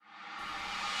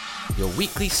your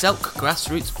weekly Selk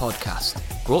Grassroots podcast,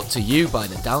 brought to you by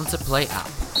the Down to Play app.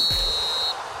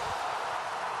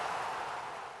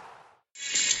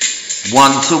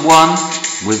 One to one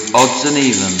with odds and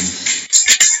evens.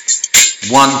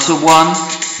 One to one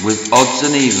with odds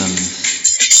and evens.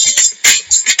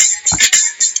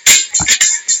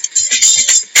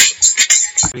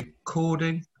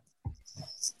 Recording.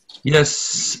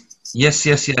 Yes.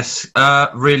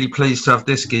 Really pleased to have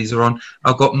this geezer on.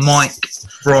 I've got Mike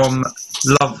from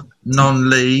Love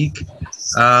Non-League,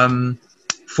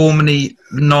 formerly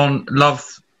Love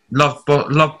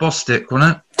Bostic,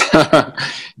 wasn't it?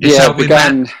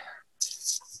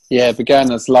 It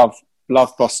began as Love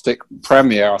Bostic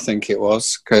Premier, I think it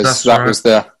was, because that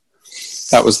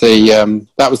was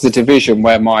the division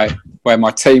where my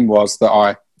team was that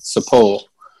I support.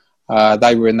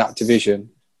 They were in that division.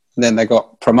 And then they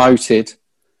got promoted.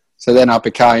 So then I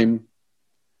became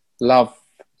Love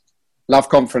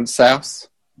Conference South.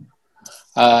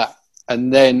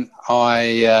 And then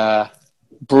I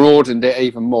broadened it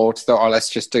even more to thought, let's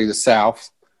just do the South.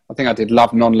 I think I did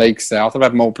Love Non-League South. I've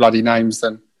had more bloody names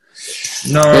than...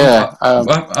 No, yeah, I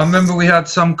remember we had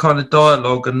some kind of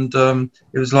dialogue and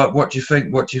it was like, what do you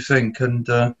think? And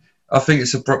I think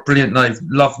it's a brilliant name.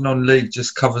 Love Non-League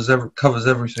just covers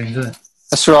everything, doesn't it?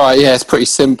 That's right, yeah, it's pretty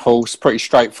simple, it's pretty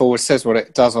straightforward, it says what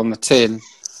it does on the tin,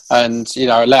 and,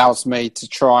 allows me to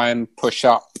try and push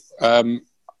up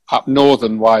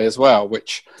northern way as well,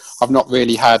 which I've not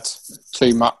really had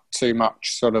too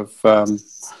much sort of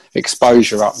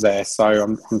exposure up there, so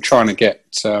I'm trying to get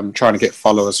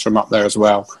followers from up there as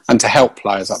well, and to help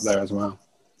players up there as well.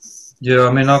 Yeah,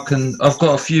 I mean, I've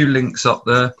got a few links up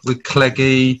there with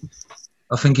Cleggy.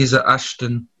 I think he's at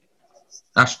Ashton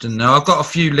now. I've got a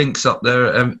few links up there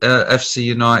at FC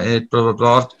United, blah, blah,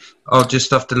 blah. I'll just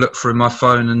have to look through my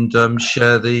phone and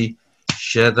share the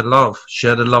love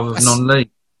of non-league.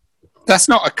 That's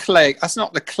not a Clegg. That's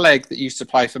not the Clegg that used to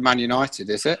play for Man United,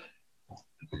 is it?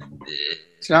 Do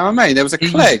you know what I mean? There was a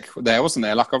Clegg there, wasn't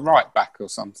there? Like a right back or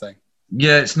something.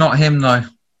 Yeah, it's not him though.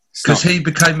 Because he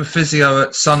became a physio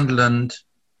at Sunderland.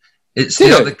 It's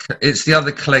the other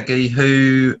Cleggy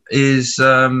who is,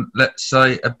 let's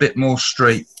say, a bit more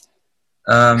street,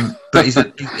 but he's a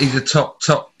top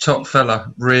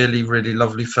fella, really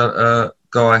lovely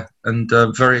guy, and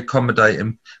very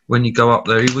accommodating when you go up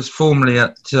there. He was formerly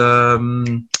at what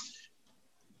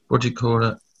do you call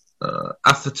it?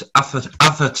 Atherton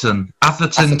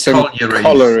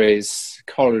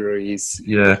Collieries.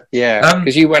 Yeah.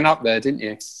 Because you went up there, didn't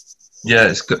you? Yeah,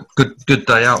 it's good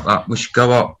day out. That we should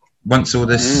go up. Once all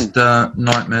this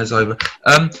nightmare's over.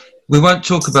 We won't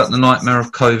talk about the nightmare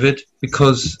of COVID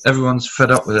because everyone's fed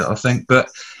up with it, I think.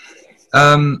 But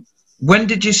when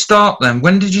did you start then?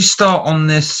 When did you start on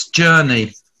this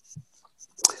journey?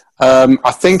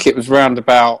 I think it was round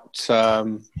about...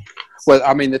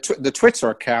 the Twitter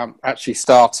account actually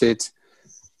started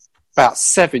about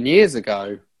 7 years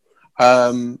ago.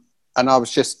 And I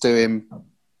was just doing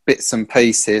bits and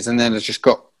pieces, and then I just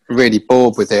got really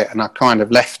bored with it, and I kind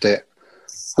of left it.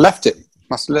 Left it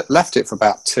for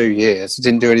about 2 years. I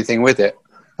didn't do anything with it,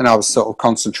 and I was sort of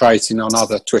concentrating on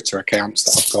other Twitter accounts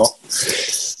that I've got.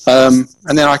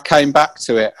 And then I came back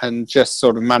to it and just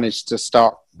sort of managed to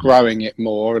start growing it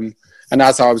more. And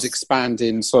as I was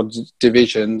expanding sort of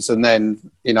divisions, and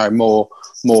then more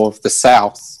of the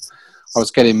South, I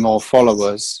was getting more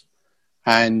followers,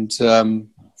 and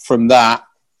from that,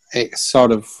 it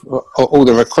sort of all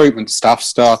the recruitment stuff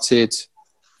started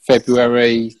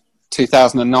February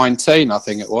 2019, I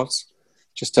think it was.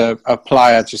 Just a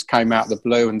player just came out of the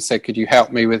blue and said, "Could you help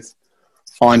me with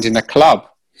finding a club?"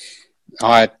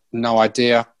 I had no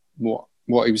idea what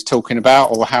he was talking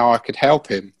about or how I could help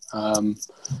him.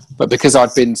 But because I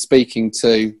had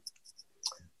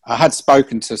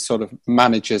spoken to sort of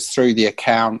managers through the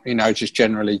account, just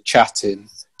generally chatting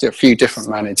to a few different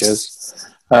managers,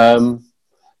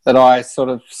 that I sort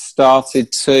of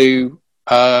started to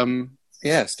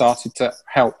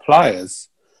help players.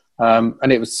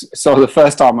 And it was sort of the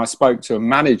first time I spoke to a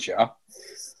manager.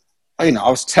 I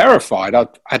was terrified. I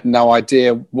had no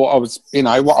idea what I was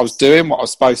doing, what I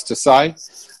was supposed to say.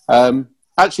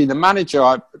 Actually,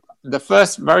 the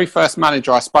very first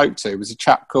manager I spoke to was a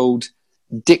chap called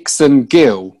Dixon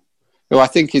Gill, who I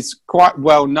think is quite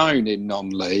well known in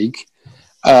non-league.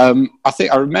 I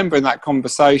think I remember in that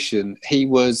conversation, he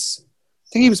was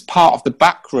part of the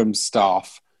backroom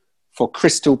staff for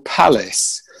Crystal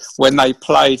Palace when they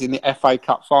played in the FA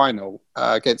Cup final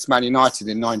against Man United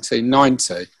in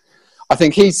 1990. I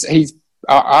think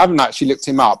I haven't actually looked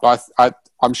him up, but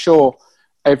I'm sure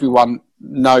everyone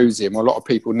knows him. A lot of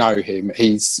people know him.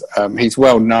 He's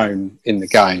well known in the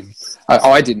game.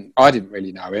 I didn't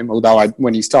really know him, although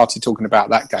when he started talking about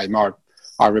that game,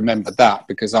 I remembered that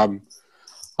because I'm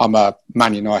a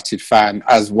Man United fan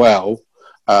as well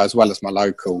as my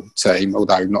local team,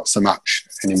 although not so much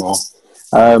anymore.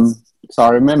 So I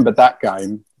remember that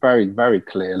game very, very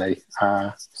clearly.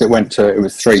 It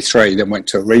was 3-3, then went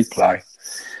to a replay.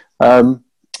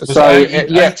 Was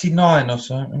it 89 or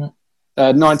something?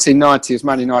 1990 was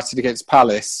Man United against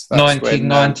Palace.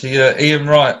 1990, Ian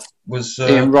Wright was...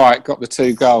 Ian Wright got the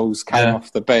 2 goals, came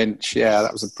off the bench. Yeah,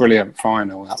 that was a brilliant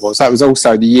final. That was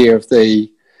also the year of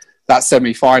that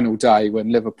semi-final day when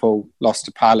Liverpool lost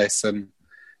to Palace and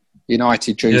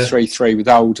United drew 3-3 with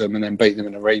Oldham and then beat them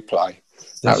in a replay.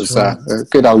 That was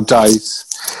good old days.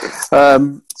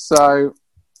 So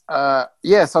I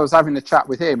was having a chat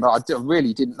with him, but I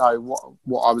really didn't know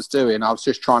what I was doing. I was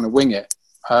just trying to wing it.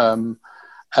 And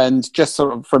just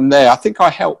sort of from there, I think I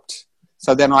helped.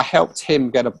 So then I helped him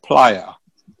get a player.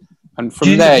 And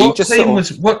from there, what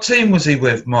team was he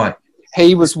with, Mike?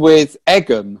 He was with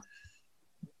Egham.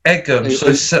 Egham,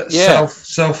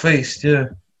 southeast, yeah.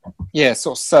 Yeah,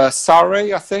 sort of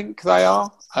Surrey, I think they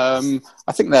are. I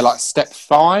think they're like step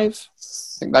 5.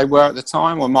 I think they were at the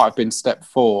time, or it might have been step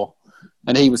 4.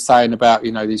 And he was saying about,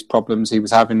 these problems he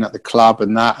was having at the club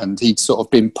and that, and he'd sort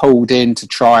of been pulled in to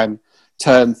try and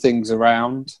turn things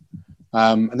around.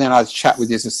 And then I had a chat with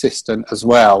his assistant as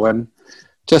well. And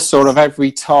just sort of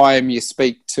every time you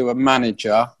speak to a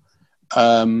manager,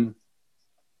 you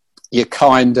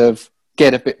kind of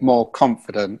get a bit more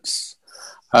confidence.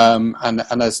 And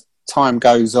as time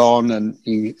goes on and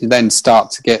you then start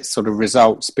to get sort of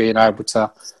results, being able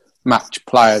to match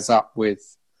players up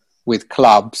with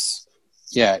clubs,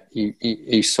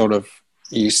 you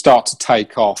start to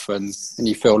take off and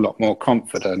you feel a lot more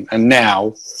confident. And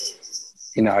now,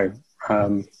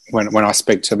 when I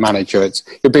speak to a manager,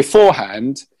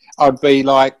 beforehand, I'd be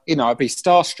like, I'd be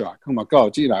starstruck. Oh my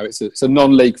God, it's a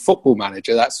non-league football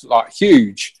manager. That's like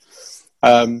huge.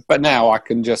 But now I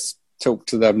can just talk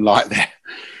to them like they're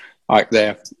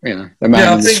the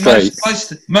man in the street.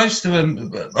 Most of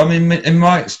them, I mean, in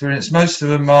my experience, most of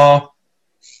them are,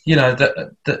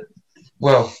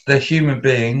 they're human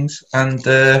beings and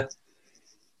they're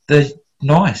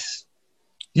nice.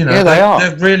 They are.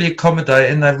 They're really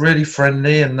accommodating. They're really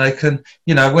friendly, and they can,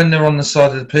 when they're on the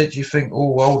side of the pitch, you think,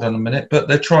 "Oh, hold on a minute," but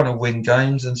they're trying to win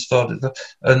games and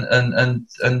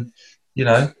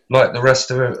like the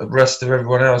rest of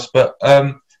everyone else. But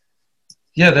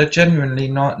they're genuinely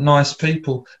nice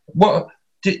people.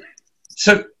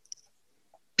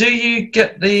 Do you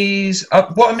get these?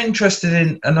 What I'm interested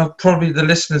in, and probably the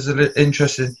listeners are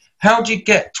interested in, how do you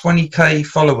get 20k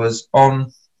followers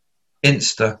on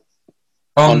Insta?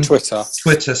 On Twitter.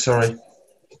 Twitter, sorry.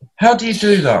 How do you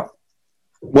do that?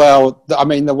 Well, I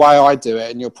mean, the way I do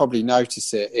it, and you'll probably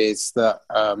notice it, is that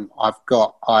not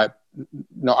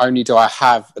only do I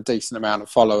have a decent amount of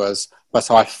followers, but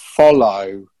I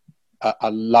follow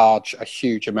a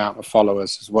huge amount of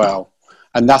followers as well.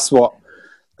 And that's what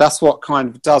kind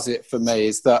of does it for me,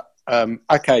 is that,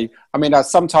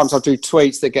 sometimes I'll do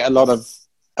tweets that get a lot of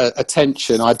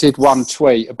attention. I did one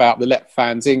tweet about the Let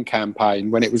Fans In campaign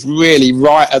when it was really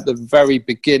right at the very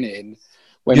beginning,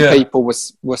 when people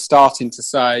were starting to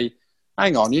say,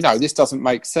 hang on, this doesn't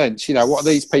make sense. What are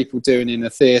these people doing in a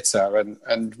theatre,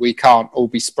 and we can't all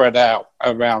be spread out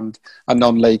around a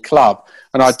non-league club.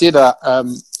 And I did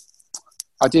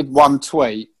one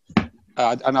tweet,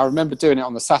 and I remember doing it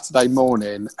on the Saturday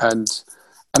morning, and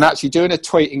actually doing a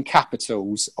tweet in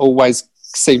capitals always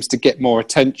seems to get more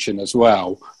attention as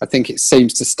well. I think it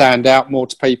seems to stand out more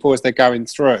to people as they're going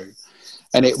through.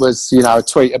 And it was, a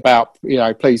tweet about,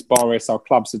 please Boris, our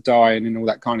clubs are dying and all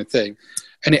that kind of thing.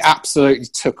 And it absolutely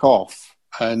took off.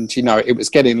 And, it was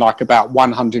getting like about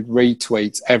 100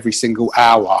 retweets every single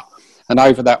hour. And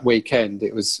over that weekend,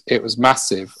 it was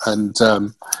massive. And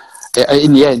in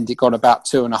the end, it got about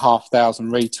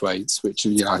 2,500 retweets, which,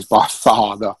 is by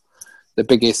far the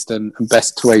biggest and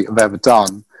best tweet I've ever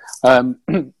done. And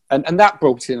that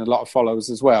brought in a lot of followers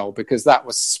as well, because that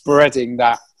was spreading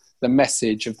the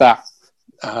message of that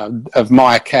of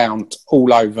my account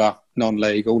all over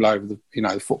non-league, all over the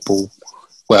football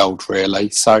world, really.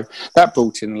 So that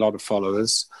brought in a lot of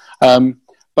followers.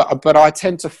 But I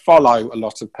tend to follow a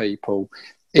lot of people,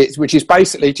 which is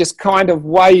basically just kind of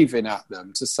waving at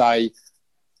them to say,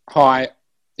 hi,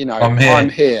 I'm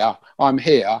here.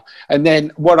 And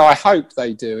then what I hope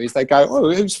they do is they go,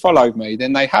 oh, who's followed me?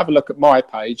 Then they have a look at my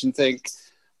page and think,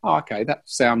 oh, okay, that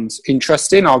sounds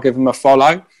interesting. I'll give them a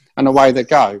follow, and away they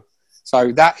go.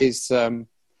 So that's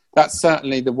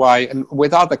certainly the way. And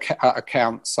with other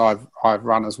accounts I've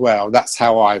run as well, that's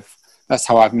how I've that's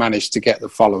how I've managed to get the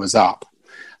followers up.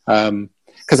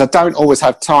 Because I don't always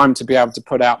have time to be able to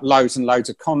put out loads and loads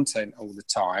of content all the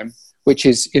time, which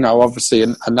is, you know, obviously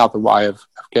another way of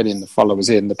getting the followers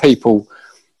in. The people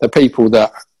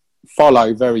that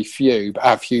follow very few but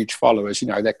have huge followers, you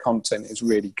know, their content is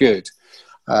really good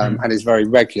and is very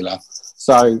regular.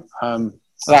 So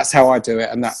that's how I do it,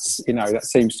 and that's, you know, that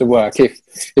seems to work.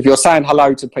 If you're saying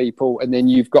hello to people and then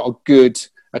you've got a good,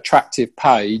 attractive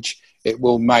page, it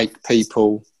will make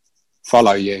people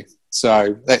follow you.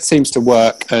 So that seems to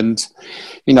work. And,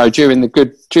 you know, during the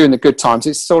good times,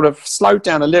 it's sort of slowed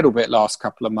down a little bit last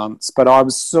couple of months, but I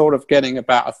was sort of getting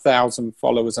about 1,000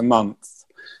 followers a month,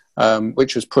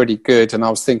 which was pretty good. And I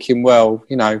was thinking, well,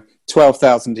 you know,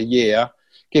 12,000 a year,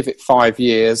 give it 5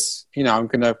 years, you know, I'm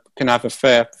going to have a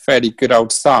fairly good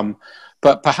old sum.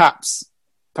 But perhaps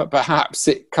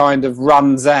it kind of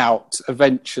runs out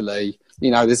eventually.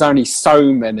 You know, there's only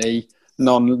so many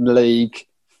non-league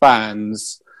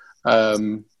fans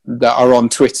that are on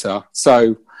Twitter.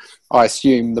 So I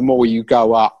assume the more you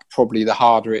go up, probably the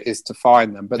harder it is to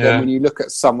find them. But then when you look at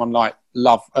someone like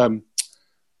the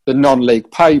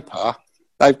non-league paper,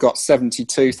 they've got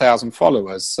 72,000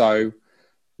 followers. So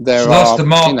that's the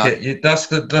market. You know,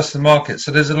 that's the market.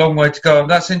 So there's a long way to go. And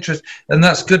that's interesting, and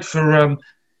that's good for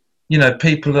you know,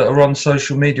 people that are on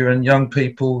social media and young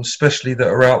people, especially that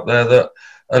are out there that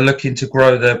are looking to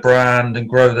grow their brand and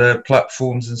grow their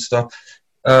platforms and stuff.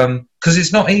 Because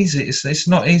it's not easy. It's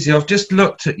not easy. I've just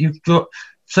looked at, you've got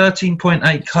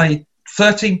 13.8k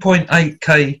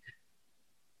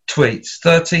tweets,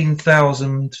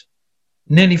 13,000,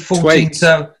 nearly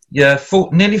 14,000. Yeah,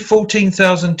 nearly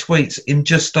 14,000 tweets in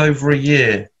just over a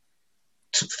year,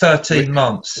 13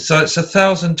 months. So it's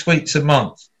 1,000 tweets a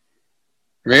month.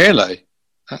 Really?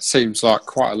 That seems like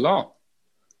quite a lot.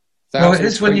 Well, it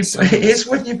is when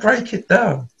you break it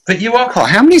down. But you are. God,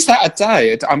 how many is that a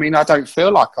day? I mean, I don't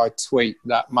feel like I tweet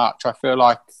that much. I feel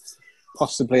like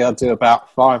possibly I do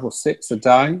about 5 or 6 a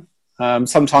day.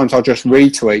 Sometimes I'll just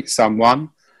retweet someone.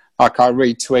 Like I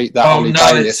retweet that Ollie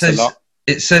Bayliss a lot.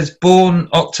 It says born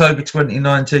October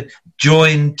 2019,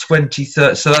 joined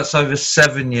 2030. So that's over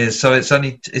 7 years. So it's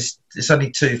only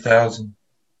 2,000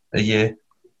 a year.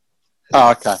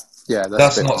 Oh, okay. Yeah,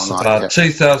 that's not so bad.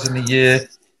 2,000 a year.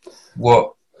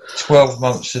 What? 12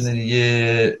 months in a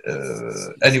year.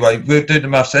 Anyway, we're doing the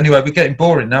maths. Anyway, we're getting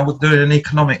boring now. We're doing an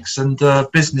economics and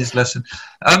business lesson.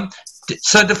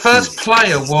 So the first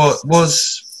player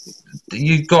was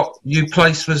you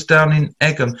placed was down in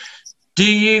Egham. Do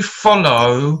you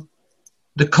follow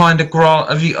the kind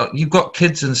of you've got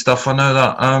kids and stuff, I know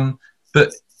that,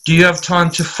 but do you have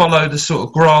time to follow the sort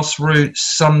of grassroots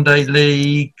Sunday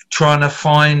league, trying to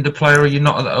find a player, or are you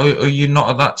not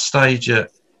at that stage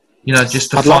yet? You know,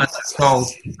 just to find that goal.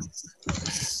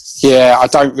 Yeah, I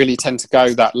don't really tend to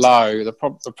go that low.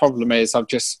 The problem is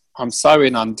I'm so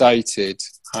inundated.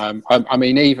 I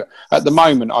mean, even at the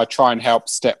moment, I try and help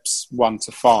steps 1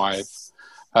 to 5.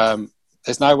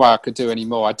 There's no way I could do any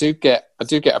more. I do get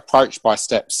approached by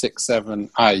steps 6, 7,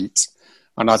 8,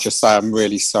 and I just say I'm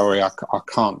really sorry, I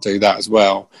can't do that as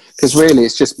well, because really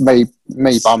it's just me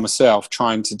by myself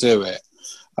trying to do it.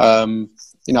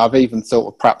 You know, I've even thought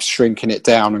of perhaps shrinking it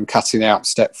down and cutting out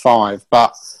step 5,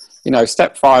 but you know,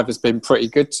 step 5 has been pretty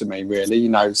good to me, really. You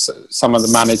know, some of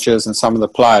the managers and some of the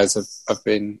players have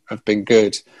been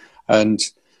good, and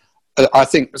I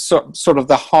think sort of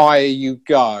the higher you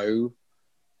go,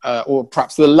 or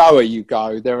perhaps the lower you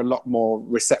go, they're a lot more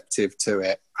receptive to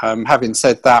it. Having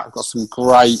said that, I've got some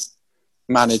great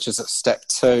managers at step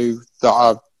 2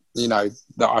 that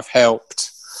I've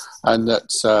helped, and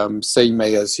that see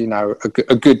me as, you know,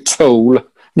 a good tool.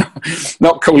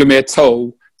 Not calling me a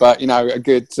tool, but you know, a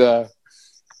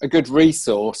good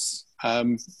resource.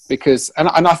 Because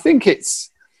I think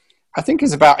it's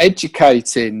about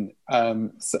educating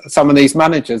some of these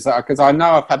managers, because I know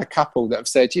I've had a couple that have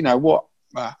said, you know what,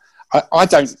 I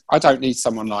don't need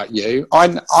someone like you. I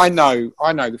know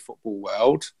the football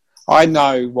world. I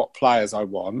know what players I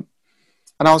want,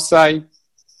 and I'll say,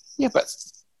 yeah, but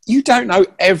you don't know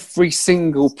every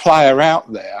single player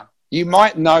out there. You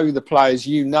might know the players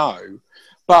you know,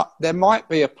 but there might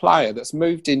be a player that's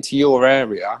moved into your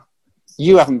area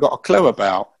you haven't got a clue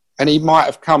about, and he might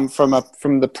have come from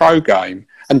the pro game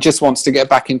and just wants to get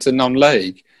back into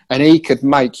non-league, and he could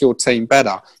make your team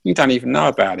better. You don't even know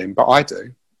about him, but I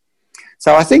do.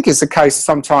 So I think it's a case of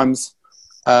sometimes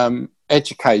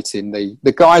educating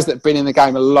the guys that have been in the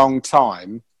game a long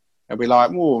time. They'll be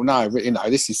like, "Oh no, you know,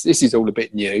 this is all a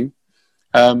bit new,"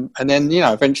 and then, you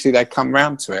know, eventually they come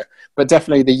round to it. But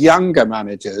definitely the younger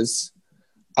managers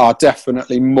are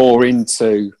definitely more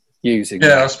into using.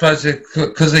 Yeah, I suppose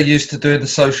because they're used to doing the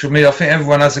social media. I think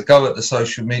everyone has a go at the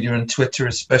social media and Twitter,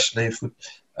 especially.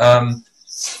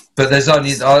 But there's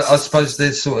only, I suppose,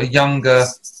 there's sort of younger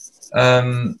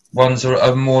ones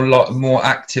are more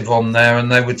active on there,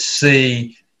 and they would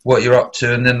see what you're up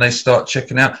to, and then they start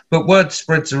checking out. But word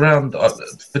spreads around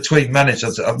between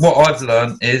managers. What I've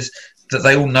learned is that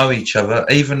they all know each other,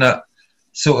 even at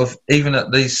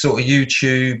these sort of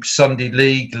YouTube Sunday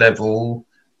League level.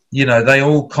 You know, they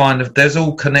all there's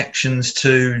all connections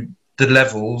to the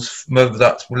levels, whether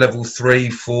that's level 3,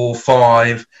 4,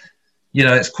 5. You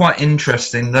know, it's quite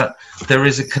interesting that there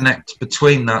is a connect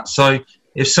between that. So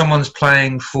if someone's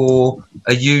playing for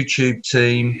a YouTube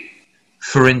team,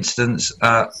 for instance,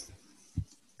 I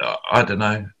don't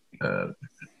know,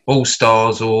 All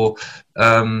Stars or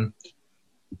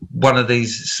one of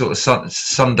these sort of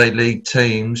Sunday League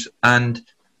teams, and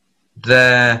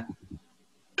they're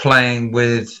playing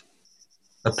with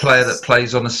a player that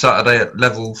plays on a Saturday at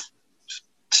level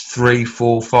 3,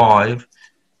 4, 5,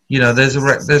 you know,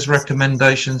 there's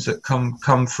recommendations that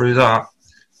come through that,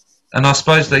 and I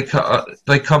suppose they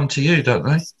come to you, don't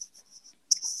they?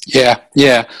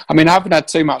 Yeah. I mean, I haven't had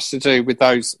too much to do with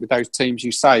those teams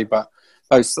you say, but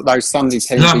those Sunday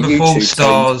teams, like the All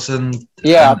Stars and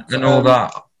all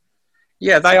that.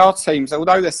 Yeah, they are teams.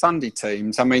 Although they're Sunday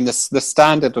teams, I mean, the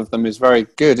standard of them is very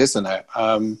good, isn't it?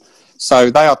 So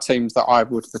they are teams that I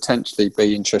would potentially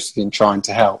be interested in trying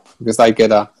to help, because they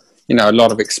get a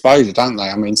lot of exposure, don't they?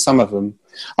 I mean, some of them.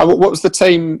 What was the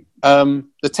team?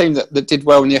 The team that did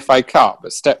well in the FA Cup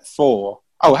at Step 4.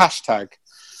 Oh, Hashtag.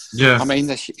 Yeah. I mean,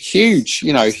 they're huge.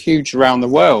 Huge around the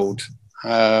world.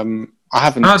 I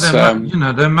haven't.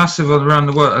 No, they're massive around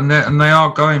the world, and they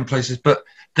are going places. But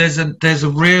there's a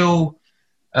real.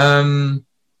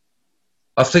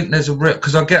 I think there's a real,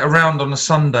 because I get around on a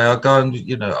Sunday. I go and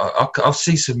I'll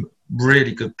see some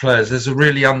really good players. There's a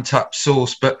really untapped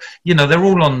source, but they're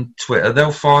all on Twitter.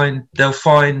 They'll find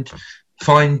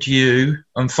you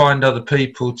and find other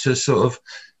people to sort of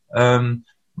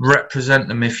represent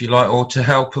them, if you like, or to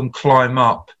help them climb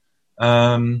up.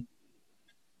 But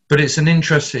it is an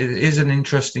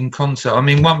interesting concept. I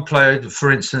mean, one player,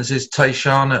 for instance, is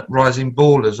Tayshan at Rising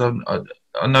Ballers.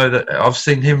 I know that I've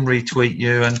seen him retweet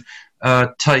you, and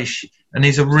Taysh, and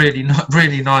he's a really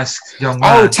nice young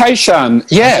man. Oh, Tayshan,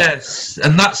 yeah. Yes,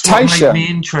 and that's what made me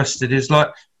interested, is like,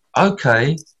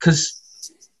 okay, because,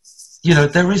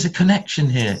 there is a connection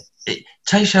here.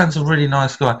 Tayshan's a really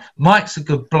nice guy. Mike's a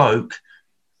good bloke.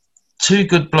 Two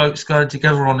good blokes going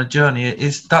together on a journey,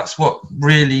 that's what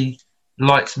really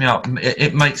lights me up.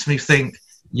 It makes me think,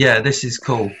 yeah, this is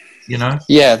cool,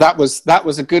 Yeah, that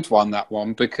was a good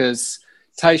one, because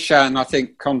Tayshan, I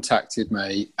think, contacted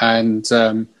me, and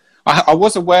I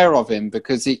was aware of him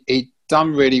because he'd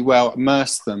done really well at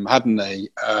Merstham, hadn't he?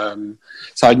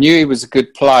 So I knew he was a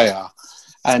good player,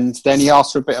 and then he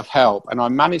asked for a bit of help, and I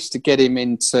managed to get him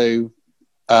into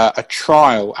a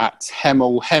trial at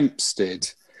Hemel Hempstead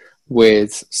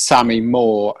with Sammy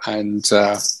Moore and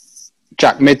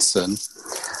Jack Midson,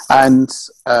 and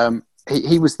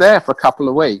he was there for a couple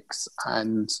of weeks,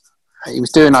 and he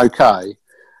was doing okay.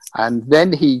 And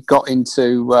then he got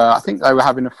into, I think they were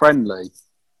having a friendly,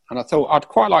 and I thought I'd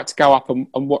quite like to go up and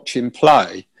watch him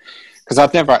play, because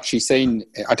I'd never actually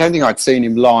I don't think I'd seen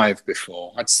him live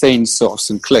before. I'd seen sort of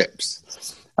some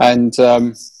clips, and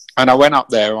I went up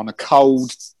there on a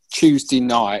cold Tuesday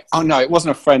night. Oh no, it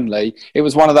wasn't a friendly. It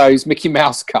was one of those Mickey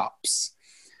Mouse Cups.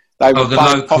 They were the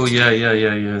local, yeah.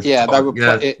 Yeah, they were.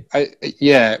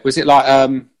 Was it like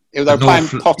they were playing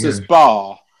Potter's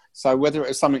Bar? So whether it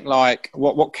was something like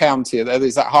what county are there?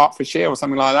 Is that Hertfordshire or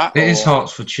something like that? It is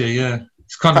Hertfordshire, yeah.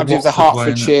 It's kind of it was a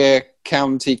Hertfordshire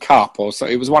County Cup, or so.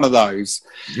 It was one of those.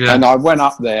 Yeah. And I went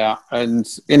up there, and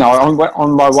I went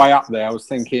on my way up there. I was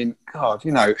thinking, God,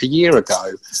 a year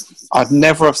ago, I'd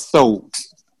never have thought.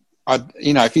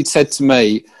 If you'd said to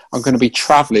me, I'm going to be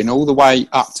travelling all the way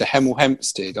up to Hemel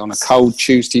Hempstead on a cold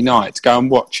Tuesday night to go and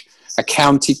watch a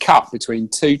county cup between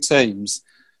two teams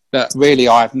that really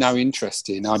I have no interest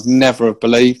in, I'd never have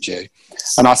believed you.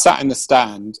 And I sat in the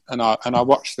stand and I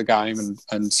watched the game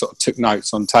and sort of took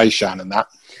notes on Tayshan and that.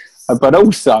 But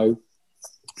also,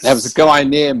 there was a guy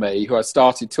near me who I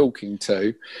started talking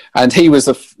to, and he was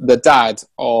the dad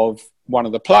of one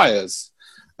of the players.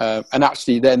 And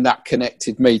actually then that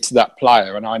connected me to that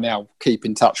player, and I now keep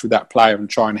in touch with that player and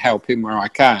try and help him where I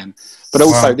can. But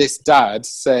also This dad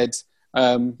said,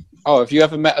 have you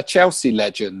ever met a Chelsea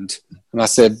legend? And I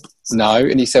said, no.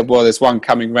 And he said, well, there's one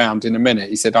coming round in a minute.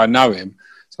 He said, I know him.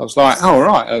 So I was like, oh,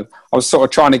 right. I was sort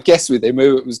of trying to guess with him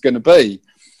who it was going to be.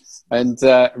 And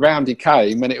round he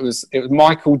came, and it was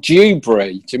Michael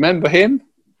Dewberry. Do you remember him?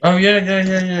 Oh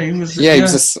yeah. He was. Yeah, he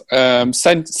was a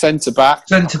centre back.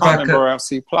 I can't remember where else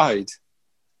he played.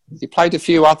 He played a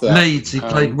few other Leeds. He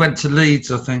went to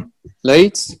Leeds, I think.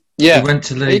 Leeds. Yeah, he went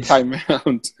to Leeds. He came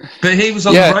round, but he was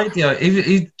on the radio.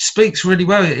 He speaks really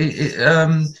well.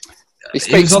 He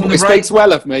speaks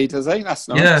well of me, does he? That's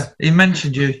nice. Yeah, he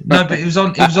mentioned you. No, but he was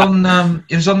on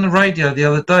the radio the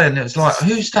other day, and it was like,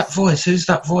 who's that voice? Who's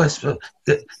that voice?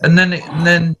 And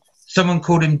then someone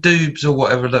called him Doobs or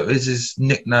whatever that was his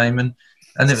nickname, and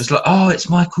it was like, oh, it's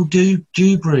Michael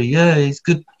Dewberry. Yeah, he's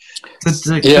good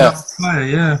player.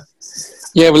 Yeah.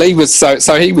 Yeah, well, he was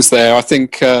so he was there. I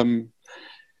think.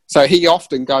 So he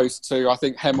often goes to, I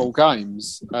think, Hemel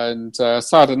games, and so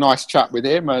I had a nice chat with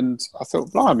him, and I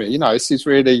thought, blimey, this is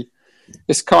really,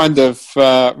 it's kind of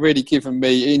really given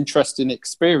me interesting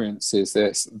experiences.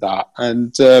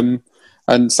 And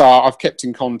so I've kept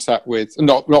in contact with,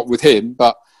 not with him,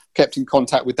 but kept in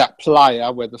contact with that player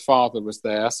where the father was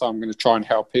there. So I'm going to try and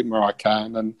help him where I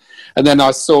can, and then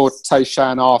I saw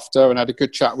Tayshan after and had a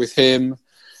good chat with him.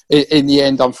 In the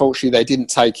end, unfortunately, they didn't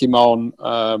take him on,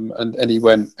 and he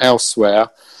went elsewhere.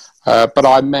 But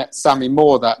I met Sammy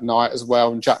Moore that night as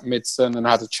well, and Jack Midson, and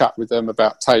had a chat with them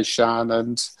about Tayshan,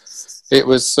 and it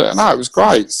was it was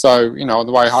great. So on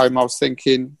the way home, I was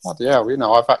thinking, bloody hell,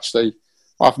 I've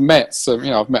met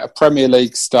I've met a Premier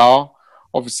League star.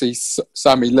 Obviously,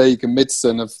 Sammy League and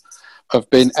Midson have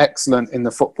been excellent in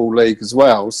the Football League as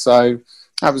well. So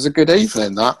that was a good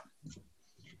evening. That.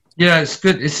 Yeah, it's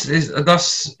good. It's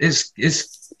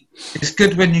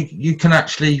good when you can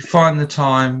actually find the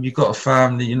time. You've got a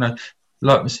family,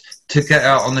 like to get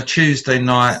out on a Tuesday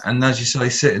night, and as you say,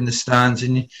 sit in the stands,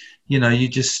 and you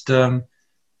just. I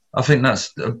think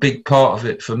that's a big part of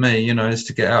it for me. Is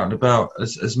to get out and about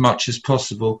as much as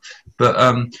possible. But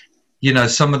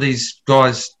some of these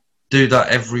guys do that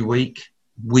every week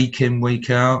in, week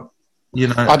out.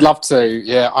 I'd love to.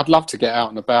 Yeah, I'd love to get out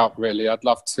and about. Really, I'd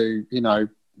love to.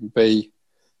 Be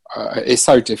it's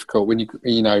so difficult when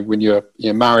you're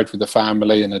married with a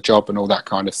family and a job and all that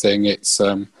kind of thing. It's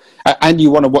and you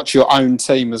want to watch your own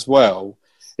team as well.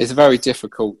 It's very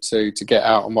difficult to get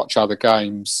out and watch other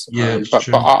games. Yeah, but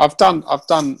I've done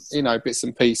bits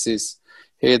and pieces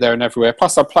here, there, and everywhere.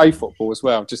 Plus, I play football as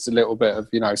well, just a little bit of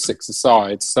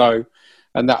six-a-side. So,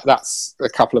 and that's a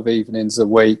couple of evenings a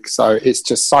week. So it's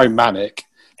just so manic.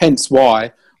 Hence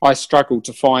why I struggle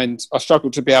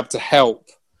to be able to help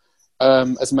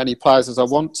as many players as I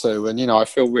want to, and I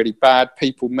feel really bad.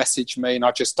 People message me and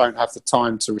I just don't have the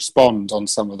time to respond on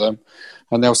some of them,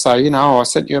 and they'll say, I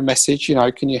sent you a message,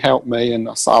 can you help me? And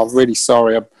I say, I'm really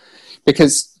sorry,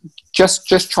 because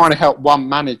just trying to help one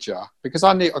manager, because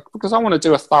I want to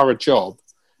do a thorough job,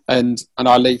 and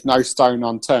I leave no stone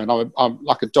unturned. I'm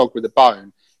like a dog with a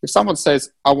bone. If someone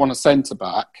says, I want a centre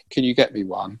back, can you get me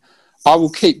one? I will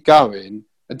keep going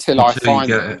until I find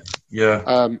it.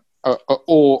 Yeah.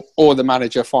 Or the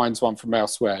manager finds one from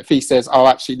elsewhere. If he says, "Oh,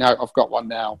 actually, no, I've got one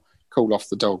now," call off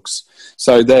the dogs.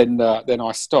 So then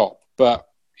I stop. But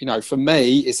for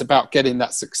me, it's about getting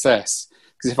that success.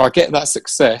 Because if I get that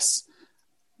success,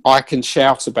 I can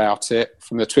shout about it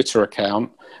from the Twitter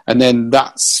account, and then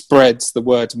that spreads the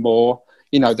word more.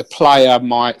 The player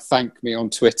might thank me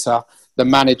on Twitter, the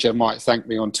manager might thank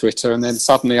me on Twitter, and then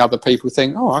suddenly other people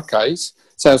think, "Oh, okay,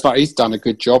 sounds like he's done a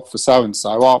good job for so and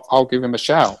so. I'll give him a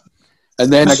shout."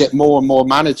 And then I get more and more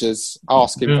managers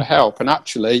asking for help. And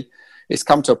actually, it's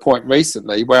come to a point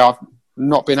recently where I've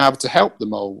not been able to help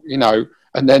them all,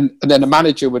 And then a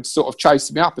manager would sort of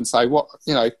chase me up and say, "What,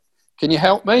 can you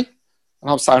help me?"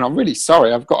 And I'm saying, "I'm really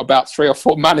sorry. I've got about 3 or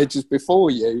 4 managers before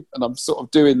you, and I'm sort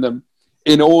of doing them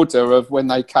in order of when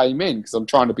they came in because I'm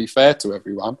trying to be fair to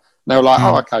everyone." And they were like,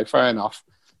 "Oh, okay, fair enough."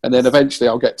 And then eventually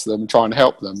I'll get to them and try and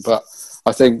help them. But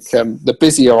I think the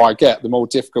busier I get, the more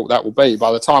difficult that will be.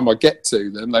 By the time I get to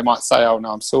them, they might say, "Oh,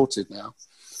 no, I'm sorted now."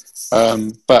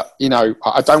 But,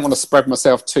 I don't want to spread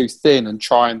myself too thin and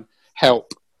try and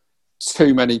help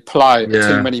too many players,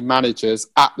 too many managers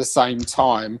at the same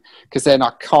time, because then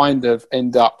I kind of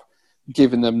end up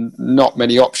giving them not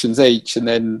many options each, and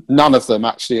then none of them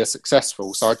actually are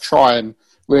successful. So I try and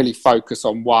really focus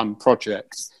on one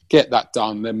project, get that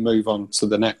done, then move on to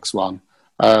the next one.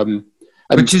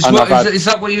 Is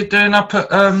that what you're doing up at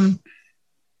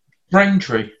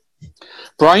Braintree?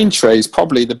 Braintree is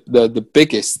probably the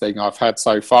biggest thing I've had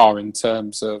so far in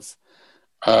terms of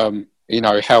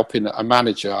helping a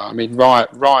manager. I mean,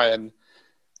 Ryan,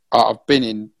 I've been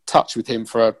in touch with him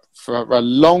for a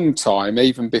long time,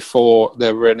 even before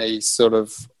there were any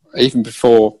even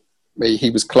before he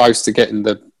was close to getting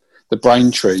the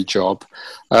Braintree job.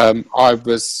 I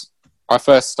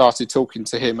first started talking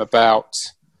to him about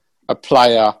a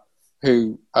player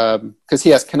who because he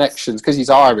has connections, because he's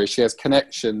Irish, he has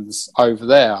connections over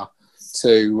there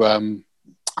to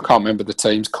I can't remember the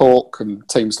teams, Cork and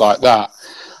teams like that,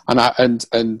 and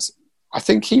I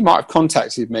think he might have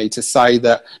contacted me to say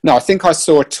that. No, I think I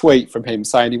saw a tweet from him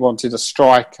saying he wanted a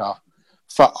striker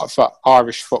for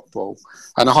Irish football,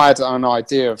 and I had an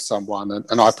idea of someone,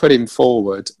 and I put him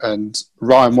forward, and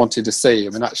Ryan wanted to see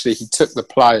him, and actually he took the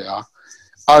player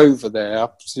over there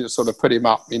to sort of put him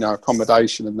up,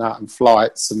 accommodation and that, and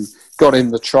flights, and got him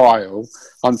the trial.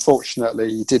 Unfortunately,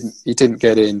 he didn't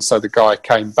get in, so the guy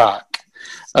came back.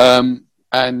 But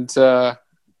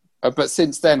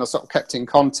since then, I sort of kept in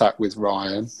contact with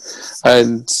Ryan,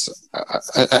 and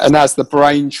as the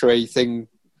Braintree thing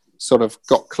sort of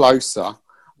got closer,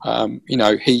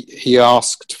 he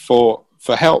asked for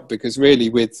help, because really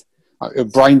with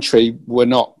Braintree were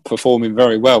not performing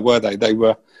very well, were they? They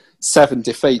were 7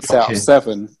 defeats out of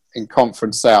 7 in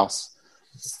Conference South.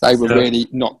 They were really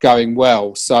not going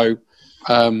well. So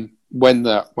when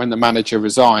the manager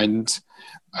resigned,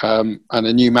 and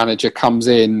a new manager comes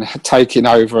in, taking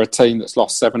over a team that's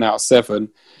lost 7 out of 7,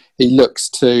 he looks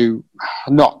to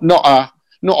not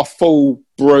a full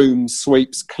broom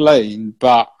sweeps clean,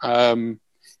 but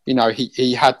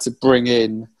he had to bring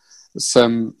in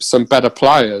some better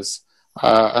players,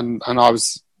 and I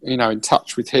was in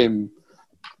touch with him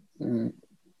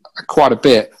quite a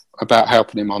bit about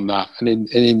helping him on that, and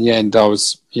in the end I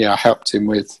helped him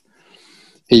with.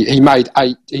 He made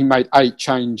 8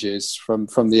 changes from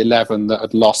the 11 that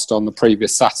had lost on the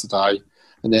previous Saturday,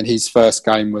 and then his first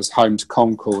game was home to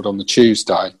Concord on the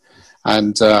Tuesday,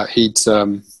 and he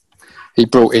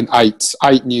brought in 8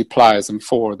 new players, and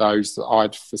 4 of those that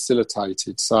I'd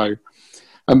facilitated. So,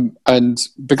 and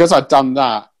because I'd done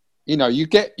that, you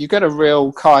get a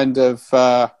real kind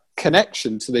of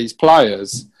connection to these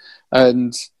players,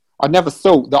 and I never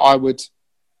thought that I would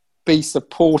be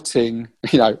supporting,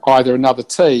 either another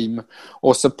team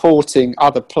or supporting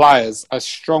other players as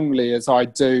strongly as I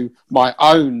do my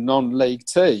own non-league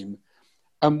team.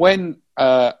 And when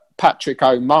Patrick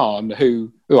Oman,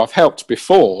 who I've helped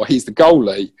before, he's the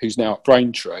goalie who's now at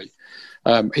Braintree,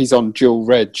 he's on dual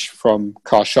reg from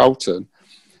Carshalton.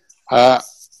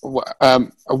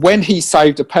 When he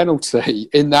saved a penalty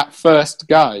in that first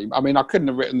game, I couldn't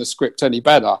have written the script any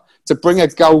better. To bring a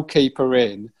goalkeeper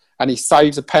in, and he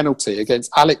saves a penalty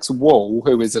against Alex Wall,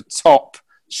 who is a top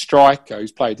striker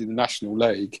who's played in the National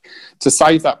League, to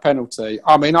save that penalty.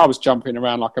 I was jumping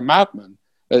around like a madman,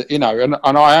 and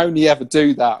I only ever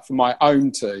do that for my own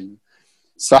team.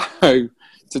 So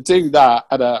to do that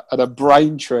at a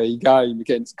Braintree game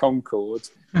against Concord,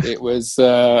 it was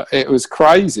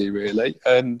crazy, really,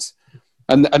 and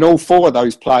all 4 of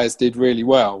those players did really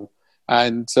well.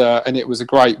 And it was a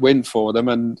great win for them,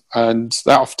 and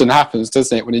that often happens,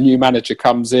 doesn't it, when a new manager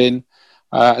comes in,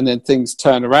 and then things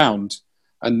turn around.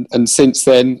 And since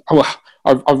then,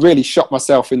 I really shot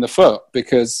myself in the foot,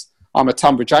 because I'm a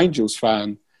Tunbridge Angels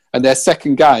fan, and their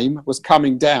second game was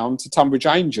coming down to Tunbridge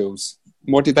Angels.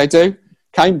 And what did they do?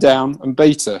 Came down and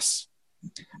beat us.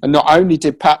 And not only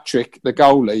did Patrick, the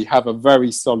goalie, have a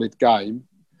very solid game,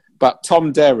 but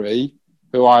Tom Derry,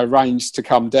 who I arranged to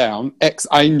come down,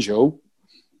 ex-Angel,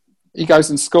 he goes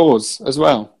and scores as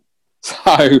well.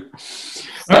 So,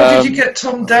 how did you get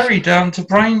Tom Derry down to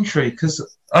Braintree? Because,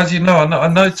 as you know, I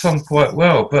know Tom quite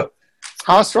well, but...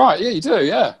 Oh, that's right. Yeah, you do,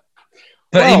 yeah.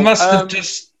 But he must have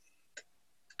just...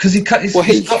 Because he's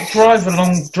got drive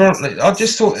along... I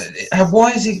just thought,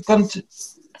 why has he gone to...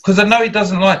 Because I know he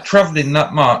doesn't like travelling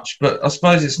that much, but I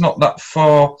suppose it's not that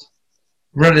far,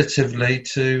 relatively,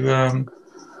 to...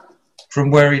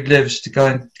 from where he lives to go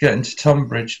and get into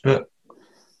Tunbridge, but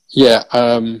yeah,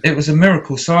 it was a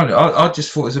miracle signing. I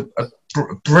just thought it was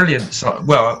a brilliant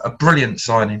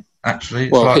signing, actually.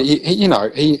 Well,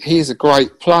 he is a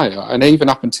great player, and even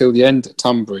up until the end at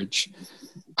Tunbridge,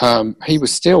 he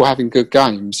was still having good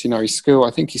games.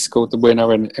 I think he scored the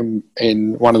winner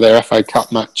in one of their FA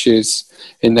Cup matches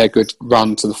in their good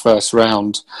run to the first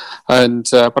round. And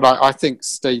but I think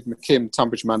Steve McKim,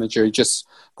 Tunbridge manager, he just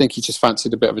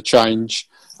fancied a bit of a change,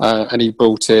 and he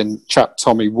brought in chap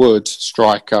Tommy Wood,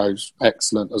 striker, who's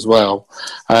excellent as well.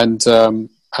 And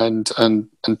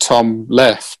Tom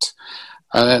left,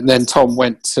 and then Tom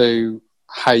went to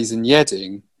Hayes and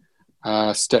Yedding,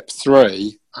 step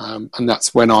 3. And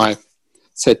that's when I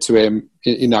said to him,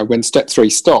 when step 3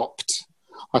 stopped,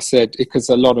 I said, because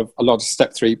a lot of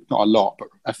step 3, not a lot, but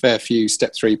a fair few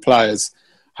step 3 players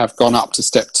have gone up to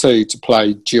step 2 to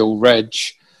play dual reg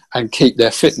and keep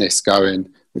their fitness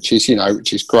going, which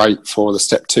is great for the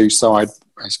step 2 side.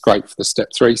 It's great for the step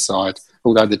 3 side.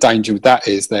 Although the danger with that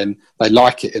is then they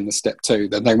like it in the step 2,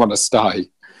 then they want to stay.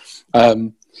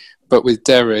 But with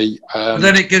Derry,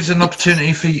 then it gives an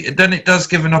opportunity for. Then it does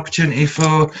give an opportunity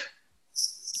for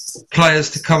players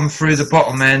to come through the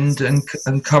bottom end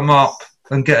and come up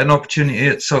and get an opportunity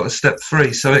at sort of step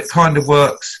 3. So it kind of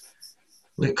works.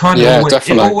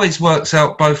 It always works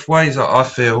out both ways. I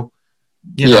feel.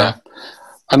 You know.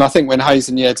 And I think when Hayes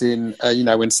and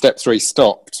Yeading, when step 3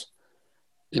 stopped,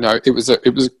 it was a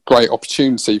great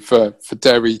opportunity for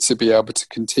Derry to be able to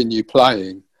continue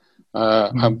playing.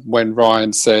 And when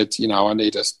Ryan said, I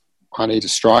need a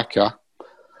striker,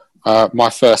 my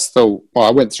first thought,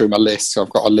 I went through my list. So I've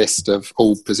got a list of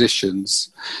all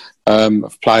positions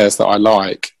of players that I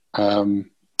like,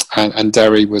 and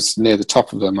Derry was near the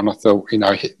top of them. And I thought,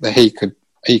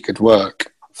 he could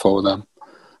work for them.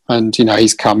 And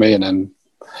he's come in and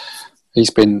he's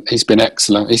been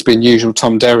excellent. He's been usual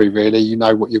Tom Derry, really. You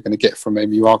know what you're going to get from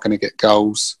him. You are going to get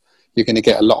goals. You're going to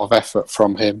get a lot of effort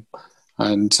from him.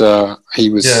 And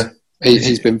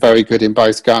he's been very good in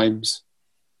both games.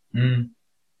 Mm.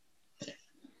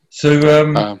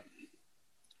 So,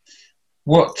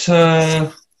 what's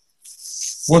the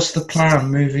plan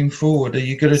moving forward? Are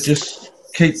you going to just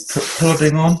keep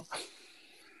plodding on?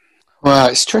 Well,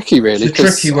 it's tricky, really. It's a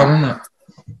tricky one, isn't it?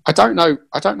 I don't know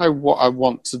what I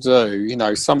want to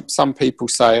do. Some people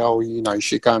say, you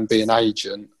should go and be an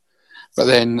agent. But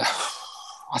then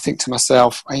I think to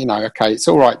myself, okay, it's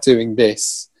all right doing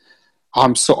this.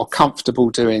 I'm sort of comfortable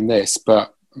doing this.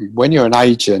 But when you're an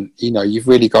agent, you've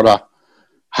really got to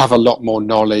have a lot more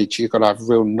knowledge. You've got to have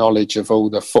real knowledge of all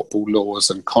the football laws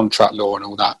and contract law and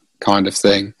all that kind of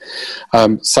thing.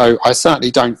 So I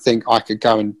certainly don't think I could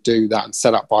go and do that and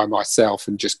set up by myself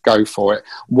and just go for it.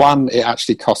 One, it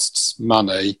actually costs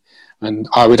money, and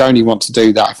I would only want to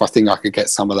do that if I think I could get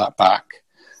some of that back.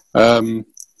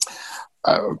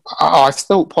 I've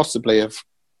thought possibly of,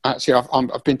 actually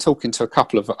I've been talking to a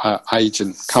couple of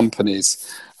agent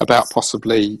companies about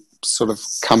possibly sort of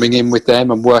coming in with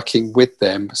them and working with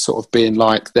them, sort of being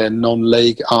like their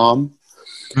non-league arm.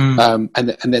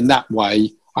 And then that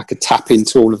way I could tap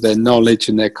into all of their knowledge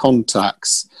and their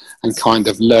contacts and kind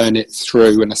of learn it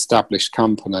through an established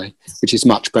company, which is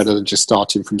much better than just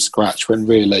starting from scratch when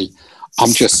really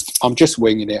I'm just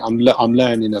winging it. I'm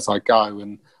learning as I go,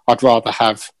 and I'd rather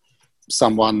have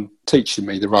someone teaching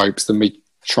me the ropes than me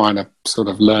trying to sort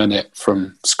of learn it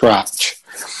from scratch.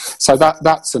 So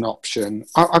that's an option.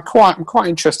 I'm quite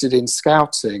interested in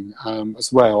scouting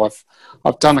as well.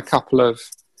 I've done a couple of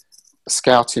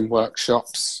scouting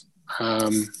workshops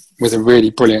with a really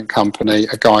brilliant company,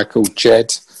 a guy called Jed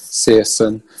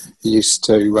Searson. He used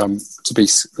to be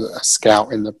a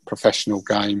scout in the professional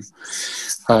game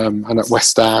and at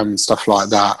West Ham and stuff like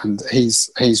that. And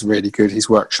he's really good. His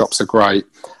workshops are great.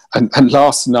 And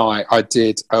last night I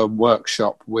did a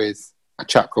workshop with a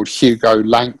chap called Hugo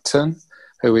Langton,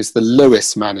 who is the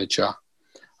Lewis manager.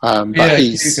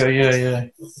 He's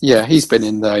been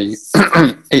in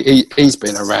the he's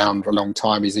been around for a long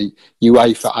time. He's a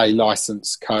UEFA A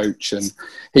licensed coach, and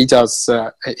he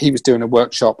was doing a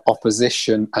workshop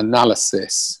opposition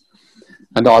analysis,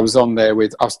 and I was on there I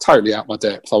was totally out my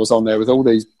depth. I was on there with all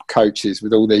these coaches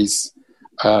with all these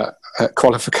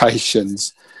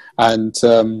qualifications, and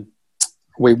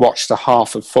we watched a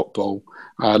half of football,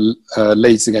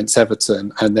 Leeds against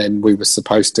Everton, and then we were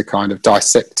supposed to kind of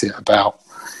dissect it about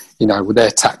with their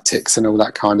tactics and all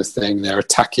that kind of thing, their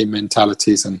attacking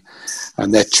mentalities and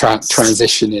their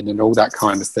transitioning and all that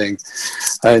kind of thing.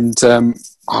 And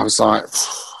I was like,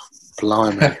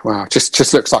 blimey, wow,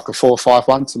 just looks like a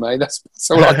 4-5-1 to me. That's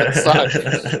all I can say.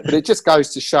 But it just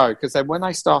goes to show, because then when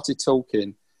they started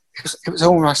talking, it was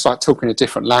almost like talking a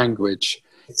different language.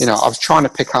 I was trying to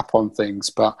pick up on things,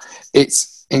 but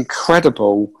it's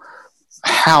incredible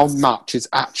how much is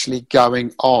actually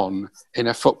going on in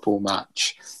a football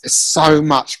match. There's so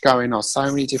much going on, so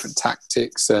many different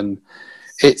tactics, and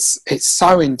it's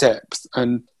so in depth.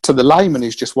 And to the layman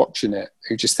who's just watching it,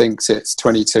 who just thinks it's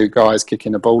 22 guys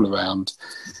kicking a ball around,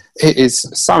 it is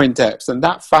so in depth. And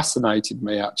that fascinated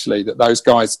me, actually, that those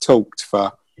guys talked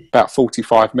for about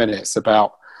 45 minutes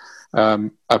about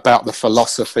the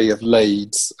philosophy of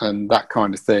Leeds and that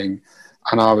kind of thing.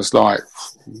 And I was like,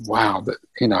 wow, that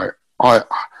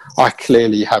I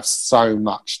clearly have so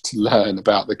much to learn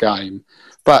about the game.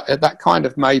 But that kind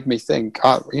of made me think,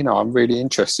 I'm really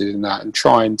interested in that and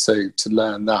trying to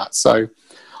learn that. So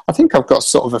I think I've got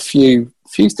sort of a few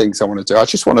things I want to do. I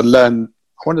just want to learn.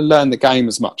 I want to learn the game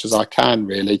as much as I can,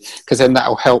 really, because then that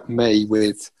will help me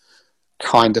with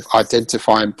kind of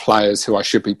identifying players who I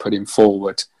should be putting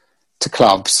forward to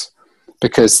clubs.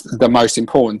 Because the most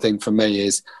important thing for me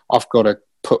is I've got to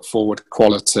put forward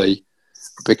quality.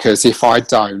 Because if I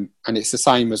don't, and it's the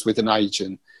same as with an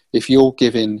agent, if you're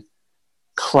giving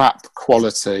crap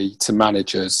quality to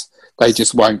managers, they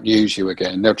just won't use you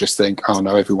again. They'll just think, oh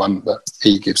no, everyone that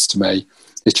he gives to me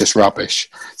is just rubbish.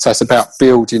 So it's about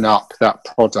building up that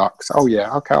product. Oh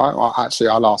yeah, okay,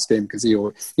 I'll ask him because he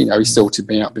sorted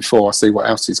me out before. I see what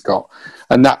else he's got.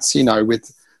 And that's,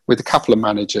 with a couple of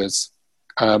managers,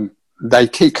 they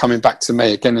keep coming back to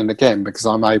me again and again because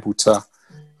I'm able to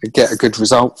get a good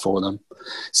result for them.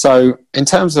 So in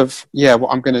terms of, what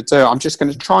I'm going to do, I'm just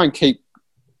going to try and keep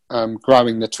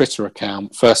growing the Twitter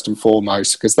account first and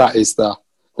foremost, because that is the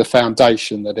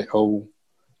foundation that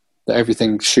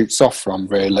everything shoots off from,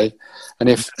 really. And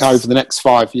if over the next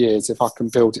 5 years, if I can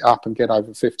build it up and get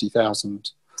over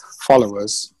 50,000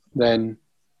 followers, then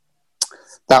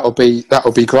that'll be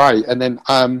great. And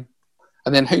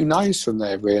then who knows from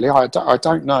there, really? I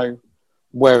don't know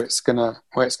where it's gonna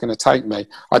take me.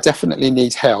 I definitely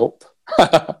need help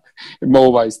in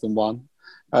more ways than one.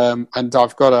 And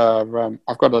I've got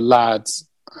a lad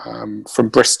from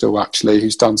Bristol actually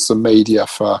who's done some media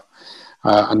for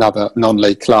another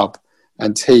non-league club,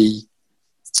 and he's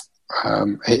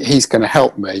going to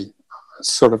help me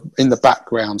sort of in the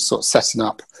background, sort of setting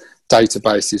up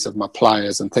databases of my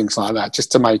players and things like that,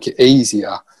 just to make it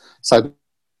easier. So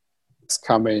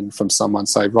come in from someone,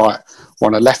 say, right,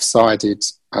 want a left-sided,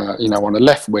 want a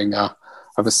left winger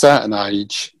of a certain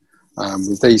age,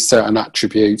 with these certain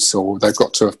attributes, or they've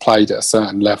got to have played at a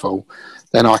certain level,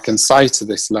 then I can say to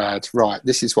this lad, right,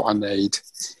 this is what I need,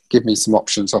 give me some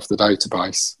options off the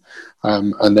database.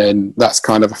 And then that's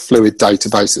kind of a fluid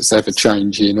database that's ever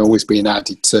changing, always being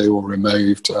added to or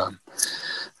removed.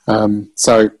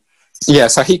 So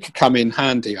he could come in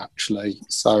handy actually.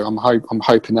 So I'm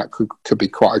hoping that could be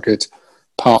quite a good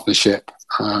partnership.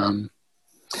 So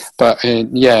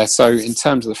in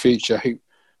terms of the future,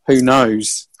 who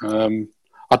knows?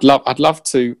 I'd love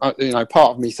to. Part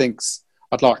of me thinks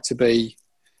I'd like to be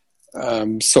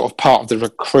sort of part of the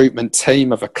recruitment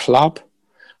team of a club,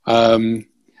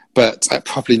 but that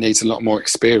probably needs a lot more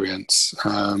experience.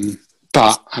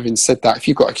 But having said that, if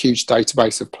you've got a huge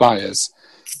database of players,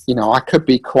 I could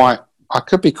be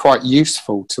quite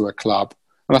useful to a club.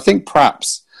 And I think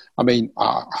perhaps, I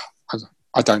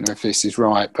don't know if this is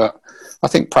right, but I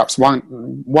think perhaps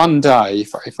one day,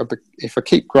 if I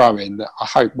keep growing, that I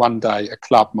hope one day a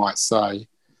club might say,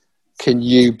 "Can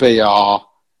you be our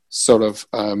sort of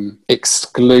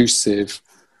exclusive,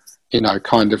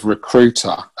 kind of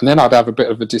recruiter?" And then I'd have a bit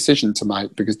of a decision to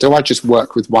make, because do I just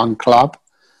work with one club,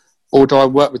 or do I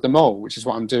work with them all, which is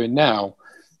what I'm doing now?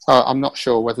 So I'm not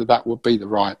sure whether that would be the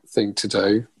right thing to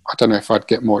do. I don't know if I'd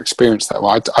get more experience that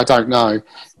way. I don't know.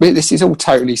 This is all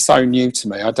totally so new to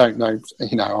me. I don't know.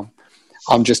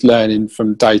 I'm just learning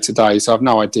from day to day, so I've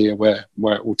no idea where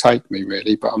it will take me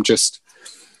really. But I'm just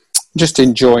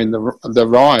enjoying the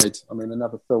ride. I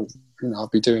never thought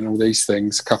I'd be doing all these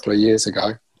things a couple of years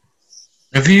ago.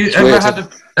 Have you ever had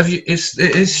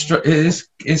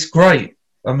it's great.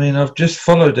 I've just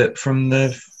followed it from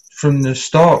the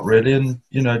start really, and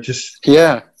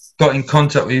got in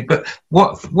contact with you. But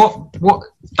what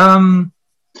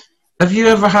have you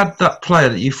ever had that player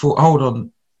that you thought, hold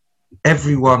on,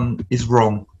 everyone is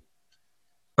wrong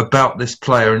about this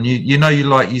player? And you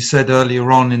like you said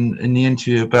earlier on in the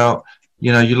interview about,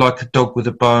 you like a dog with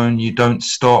a bone, you don't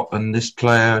stop, and this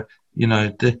player,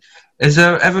 has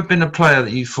there ever been a player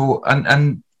that you thought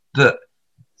and that,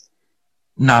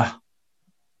 nah,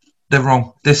 they're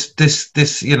wrong. This,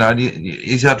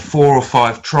 he's had 4 or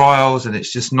 5 trials and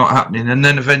it's just not happening. And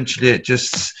then eventually it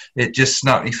just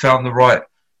snapped. He found the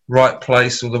right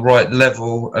place or the right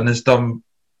level and has gone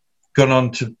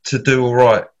on to do all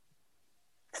right.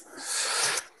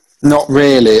 Not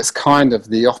really. It's kind of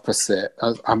the opposite.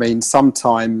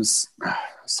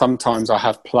 Sometimes I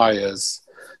have players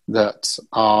that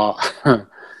are,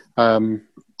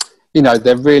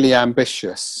 they're really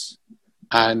ambitious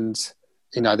and,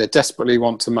 they desperately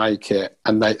want to make it,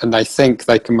 and they think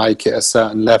they can make it a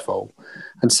certain level.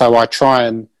 And so I try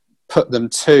and put them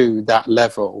to that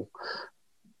level,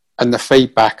 and the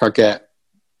feedback I get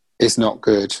is not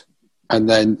good. And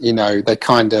then, they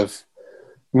kind of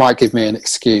might give me an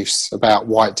excuse about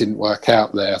why it didn't work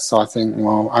out there. So I think,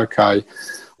 well, okay,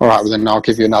 all right, well then I'll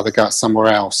give you another go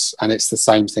somewhere else. And it's the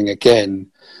same thing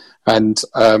again. And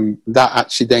that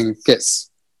actually then gets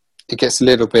a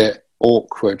little bit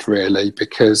awkward really,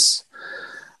 because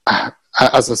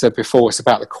as I said before, it's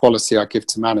about the quality I give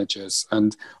to managers.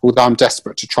 And although I'm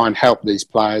desperate to try and help these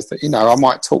players that I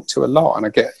might talk to a lot and I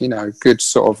get good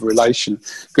sort of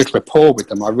good rapport with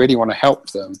them, I really want to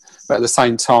help them, but at the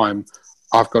same time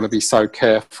I've got to be so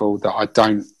careful that I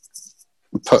don't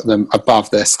put them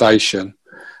above their station.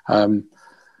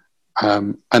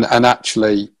 And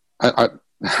actually,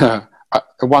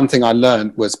 one thing I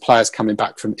learned was players coming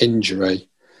back from injury,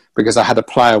 because I had a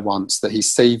player once that his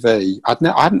CV, I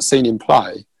hadn't seen him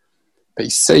play, but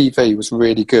his CV was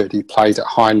really good. He played at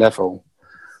high level.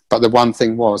 But the one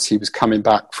thing was he was coming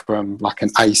back from like an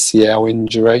ACL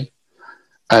injury,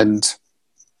 and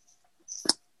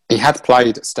he had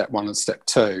played at step 1 and step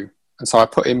 2. And so I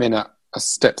put him in at a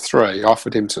step 3,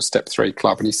 offered him to a step 3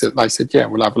 club, and they said, yeah,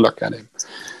 we'll have a look at him.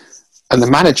 And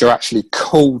the manager actually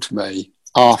called me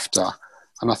after,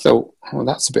 and I thought, well,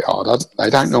 that's a bit odd. They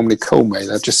don't normally call me.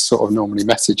 They just sort of normally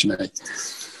message me.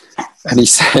 And he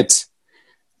said,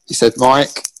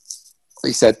 Mike,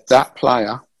 he said, that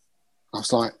player, I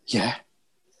was like, yeah,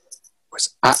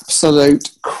 was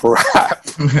absolute crap.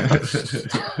 And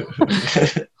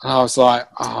I was like,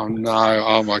 oh no,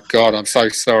 oh my God, I'm so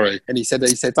sorry. And he said,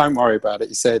 don't worry about it.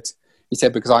 He said,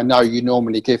 because I know you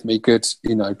normally give me good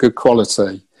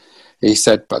quality. He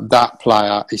said, but that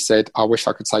player, he said, I wish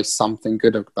I could say something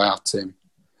good about him,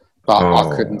 but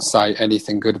I couldn't say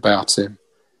anything good about him.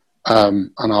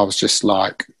 And I was just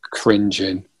like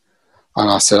cringing. And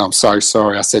I said, I'm so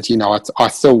sorry. I said, I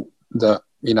thought that,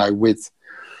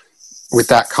 with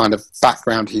that kind of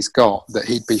background he's got, that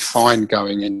he'd be fine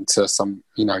going into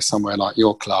somewhere like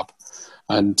your club.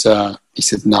 And he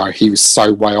said, no, he was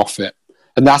so way off it.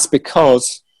 And that's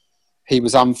because he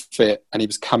was unfit and he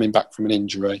was coming back from an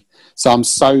injury. So I'm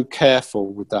so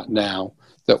careful with that now,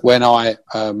 that when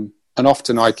and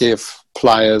often I give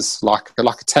players like a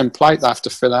template they have to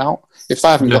fill out. If they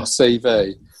haven't got a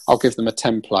CV, I'll give them a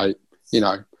template,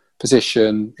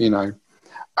 position,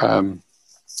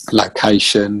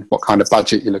 location, what kind of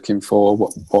budget you're looking for,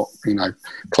 what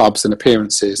clubs and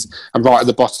appearances. And right at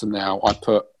the bottom now, I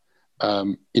put,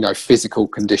 physical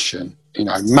condition,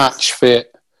 match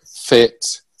fit,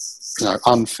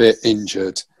 unfit,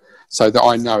 injured, so that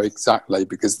I know exactly,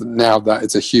 because now that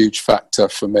is a huge factor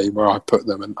for me where I put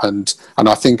them. And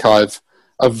I think I've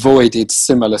avoided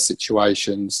similar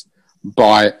situations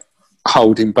by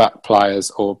holding back players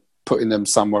or putting them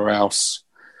somewhere else.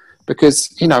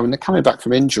 Because, when they're coming back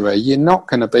from injury, you're not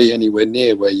going to be anywhere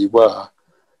near where you were.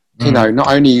 Not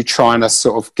only are you trying to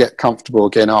sort of get comfortable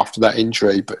again after that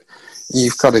injury, but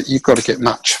you've got to get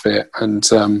match fit. And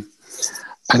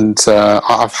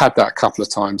I've had that a couple of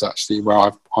times actually,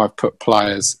 where I've put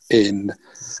players in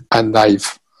and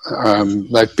they've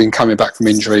been coming back from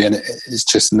injury and it's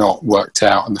just not worked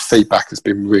out, and the feedback has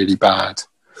been really bad.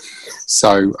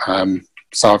 So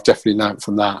I've definitely learned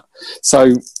from that.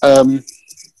 So.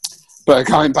 But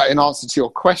going back in answer to your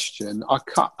question,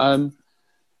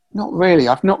 not really.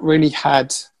 I've not really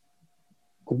had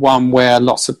one where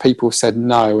lots of people said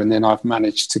no and then I've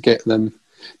managed to get them.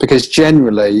 Because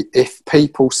generally, if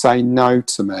people say no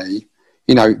to me,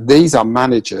 these are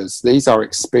managers, these are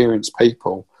experienced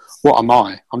people. What am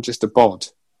I? I'm just a bod.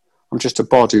 I'm just a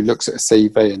bod who looks at a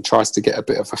CV and tries to get a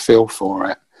bit of a feel for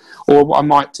it. Or what I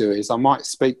might do is I might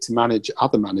speak to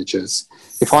other managers.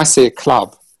 If I see a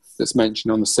club that's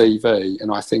mentioned on the CV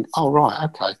and I think, oh right,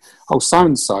 okay,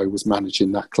 so-and-so was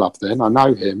managing that club then, I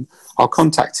know him, I'll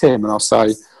contact him and I'll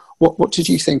say, what did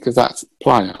you think of that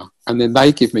player? And then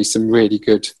they give me some really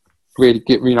good feedback,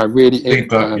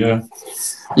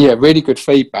 really good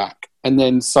feedback. And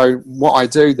then so what I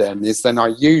do then is I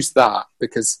use that,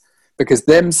 because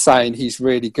them saying he's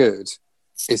really good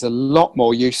is a lot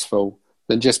more useful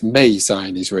than just me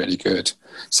saying he's really good.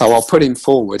 So I'll put him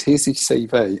forward, here's his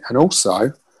CV, and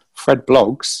also Fred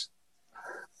Bloggs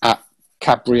at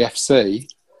Cadbury FC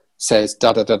says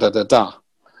da-da-da-da-da-da.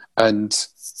 And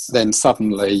then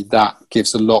suddenly that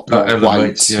gives a lot more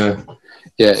weight.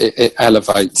 It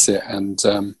elevates it. And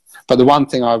but the one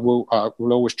thing I will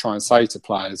always try and say to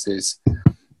players is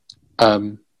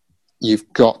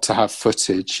you've got to have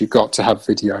footage. You've got to have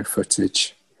video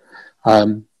footage.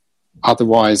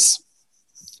 Otherwise,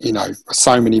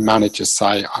 so many managers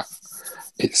say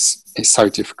it's so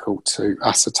difficult to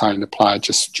ascertain a player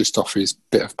just off his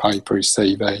bit of paper, his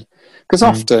CV. Because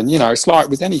often, it's like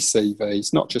with any CV,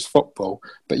 it's not just football,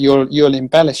 but you'll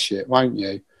embellish it, won't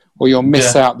you? Or you'll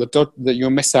miss out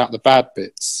the bad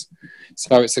bits.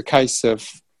 So it's a case of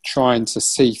trying to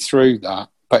see through that.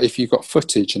 But if you've got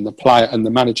footage and the player and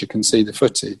the manager can see the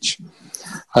footage,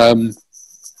 then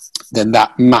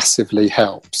that massively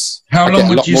helps. How long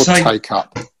would you say take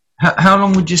up? How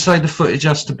long would you say the footage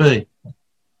has to be?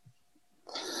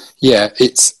 Yeah,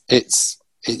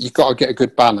 you've got to get a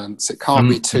good balance. It can't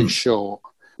be too short,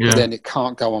 but then it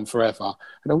can't go on forever.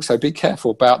 And also be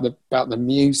careful about the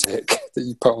music that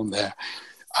you put on there.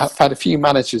 I've had a few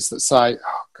managers that say,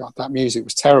 "Oh God, that music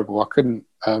was terrible. I couldn't.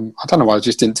 I don't know why I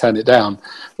just didn't turn it down."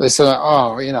 But they say,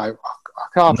 "Oh, I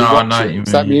can't be No, I know watching what you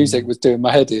because that mean. music was doing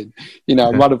my head in. You know,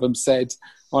 and Yeah. one of them said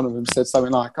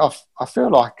something like, "Oh, I feel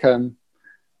like I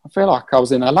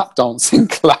was in a lap dancing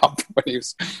club when he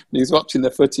was watching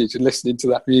the footage and listening to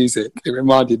that music. It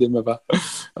reminded him of a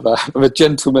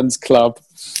gentleman's club,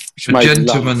 which The made me laugh.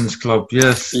 gentleman's club,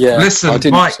 yes. Yeah, I Listen,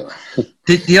 didn't- Mike.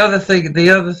 The other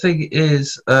thing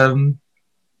is,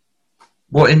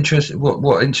 what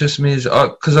interests me is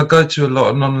because I go to a lot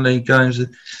of non-league games,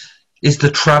 is the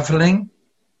travelling.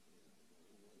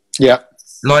 Yeah,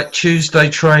 Like Tuesday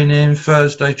training,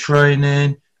 Thursday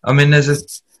training. I mean, I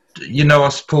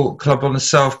support a club on the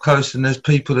South Coast, and there's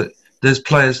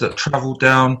players that travel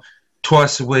down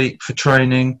twice a week for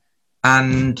training,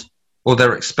 or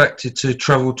they're expected to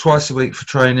travel twice a week for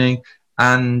training,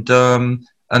 and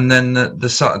then the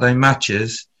Saturday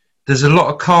matches. There's a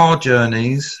lot of car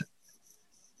journeys.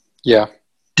 yeah.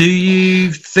 Do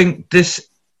you think this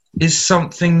is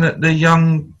something that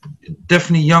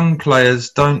definitely young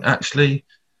players don't actually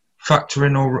factor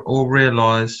in or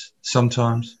realise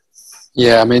sometimes?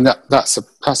 Yeah, I mean that's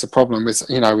a problem with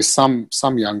some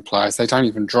young players. They don't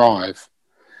even drive.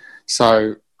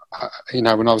 So when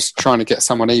I was trying to get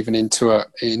someone even into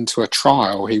a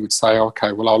trial, he would say,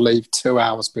 "Okay, well I'll leave 2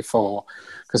 hours before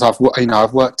because I've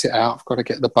worked it out. I've got to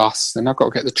get the bus, then I've got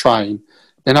to get the train,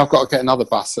 then I've got to get another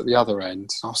bus at the other end."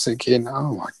 I was thinking,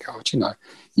 "Oh my God,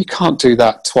 you can't do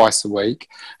that twice a week,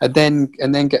 and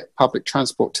then get public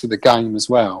transport to the game as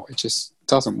well. It just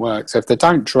doesn't work." So if they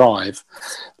don't drive,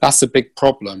 that's a big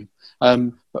problem.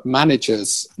 But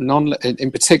managers,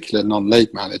 in particular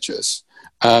non-league managers,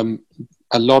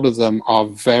 a lot of them are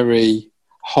very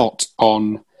hot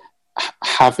on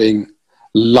having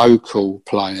local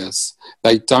players.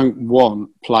 They don't want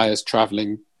players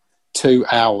travelling 2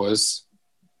 hours,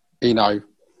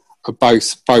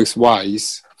 both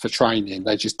ways for training.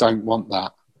 They just don't want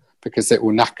that because it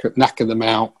will knacker them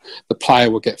out. The player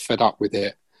will get fed up with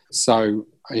it. So,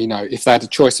 if they had a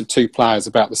choice of two players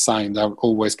about the same, they'll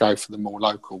always go for the more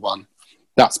local one.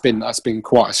 That's been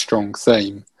quite a strong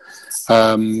theme.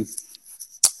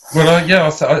 Well, yeah,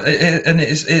 and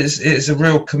it's a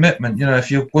real commitment.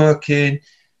 If you're working,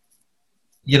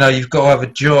 you've got to have a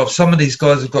job. Some of these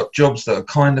guys have got jobs that are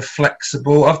kind of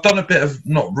flexible. I've done a bit of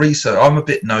not research. I'm a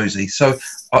bit nosy, so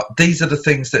these are the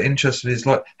things that interest me. Is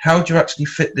like, how do you actually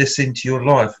fit this into your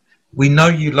life? We know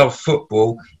you love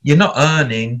football. You're not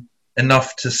earning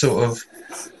enough to sort of,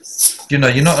 you're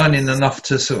not earning enough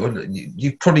to sort of.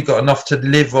 You've probably got enough to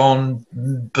live on,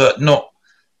 but not.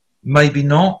 Maybe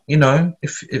not.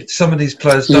 If some of these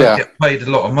players don't get paid a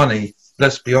lot of money,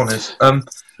 let's be honest. No,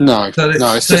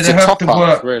 it's just a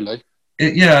top-up, really.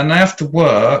 And they have to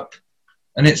work,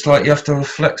 and it's like you have to have a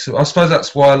flexible. I suppose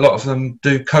that's why a lot of them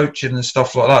do coaching and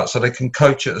stuff like that, so they can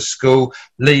coach at a school,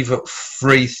 leave at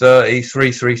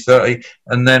 3:30,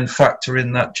 and then factor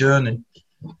in that journey.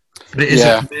 But it is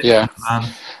a commitment,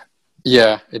 man.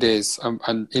 Yeah, it is,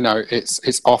 and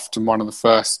it's often one of the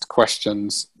first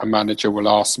questions a manager will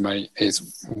ask me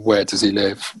is, where does he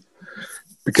live?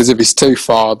 Because if it's too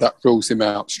far, that rules him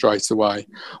out straight away.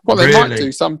 What they might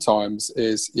do sometimes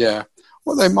is,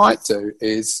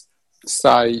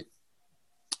 say,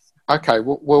 okay,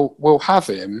 we'll have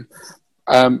him,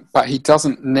 but he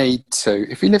doesn't need to.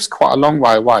 If he lives quite a long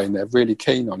way away and they're really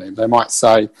keen on him, they might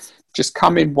say, just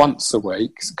come in once a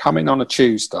week, come in on a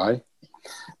Tuesday,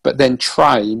 but then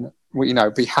train,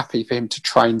 be happy for him to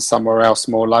train somewhere else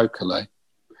more locally.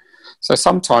 So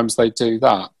sometimes they do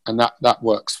that, and that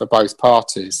works for both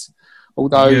parties.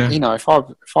 Although, if I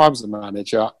was a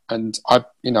manager and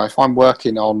if I'm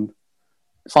working on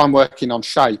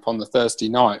shape on the Thursday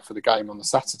night for the game on the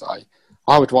Saturday,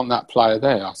 I would want that player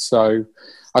there. So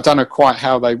I don't know quite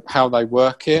how they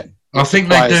work it. I think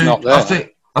they do. Not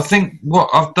there. I think what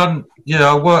I've done.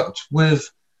 I worked with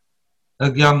a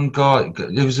young guy.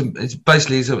 He's a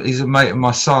mate of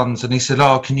my son's, and he said,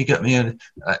 "Oh, can you help me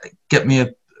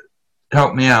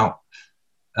out?"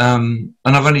 And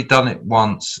I've only done it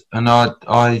once, and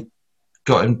I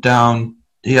got him down.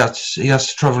 He has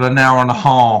to travel an hour and a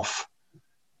half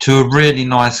to a really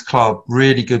nice club,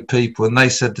 really good people, and they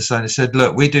said the same. They said,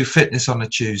 "Look, we do fitness on a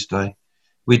Tuesday,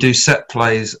 we do set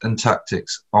plays and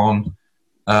tactics on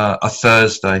a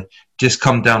Thursday. Just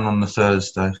come down on the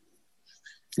Thursday.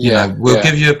 We'll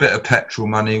give you a bit of petrol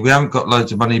money. We haven't got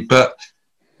loads of money, but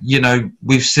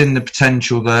we've seen the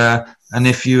potential there, and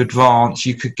if you advance,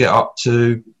 you could get up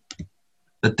to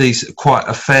quite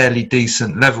a fairly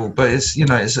decent level. But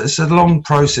it's a long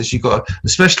process. You've got,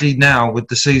 especially now with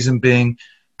the season being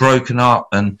broken up,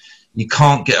 and you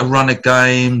can't get a run of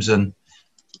games and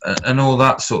all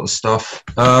that sort of stuff.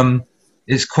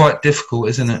 It's quite difficult,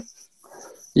 isn't it?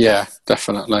 Yeah,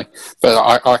 definitely.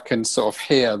 But I can sort of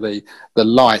hear the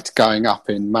light going up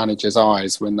in managers'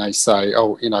 eyes when they say,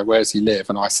 "Oh, where's he live?"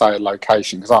 And I say a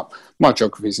location because my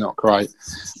geography is not great.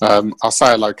 I'll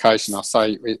say a location. I'll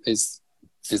say, "Is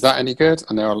that any good?"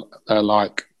 And they're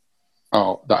like,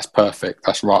 "Oh, that's perfect.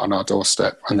 That's right on our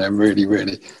doorstep," and they're really,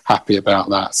 really happy about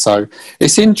that. So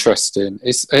it's interesting.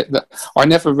 I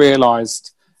never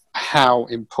realised how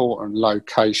important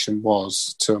location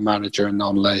was to a manager in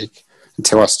non-league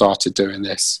until I started doing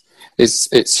this.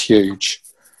 It's huge.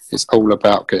 It's all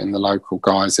about getting the local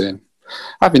guys in.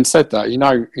 Having said that,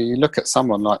 you look at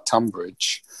someone like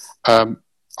Tunbridge.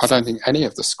 I don't think any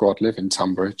of the squad live in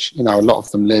Tunbridge. A lot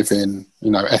of them live in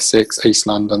Essex, East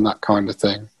London, that kind of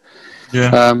thing.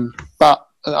 Yeah. But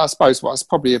I suppose it's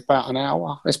probably about an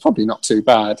hour. It's probably not too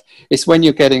bad. It's when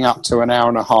you're getting up to an hour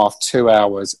and a half, 2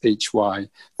 hours each way.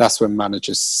 That's when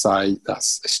managers say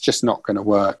it's just not going to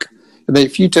work. And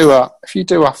if you do a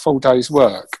full day's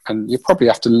work, and you probably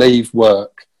have to leave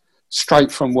work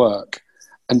straight from work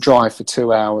and drive for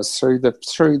 2 hours through the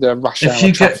rush hour. If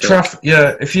you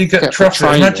get traffic,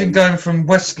 imagine going from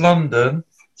West London,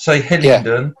 say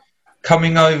Hillingdon,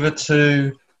 coming over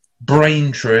to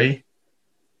Braintree.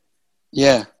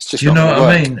 Yeah, it's just. You know what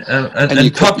I mean?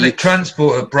 And public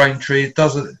transport at Braintree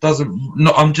doesn't.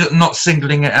 I'm just not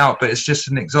singling it out, but it's just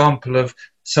an example of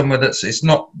somewhere it's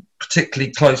not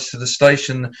particularly close to the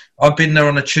station. I've been there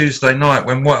on a Tuesday night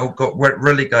when Whitehall got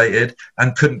relegated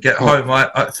and couldn't get home.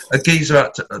 A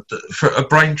geezer for a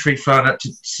Braintree fan had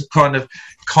to kind of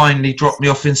kindly drop me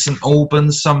off in St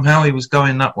Albans somehow. He was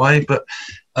going that way, but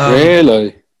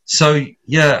really. So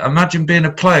yeah, imagine being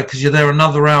a player because you're there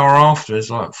another hour after. It's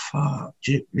like fuck,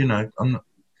 it's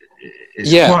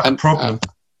quite a problem.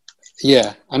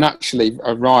 And actually,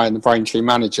 Ryan, the Braintree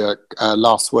manager,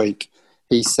 last week,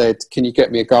 he said, "Can you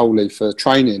get me a goalie for a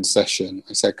training session?"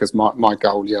 I said, "Because my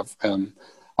goalie,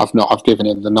 I've given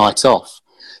him the night off."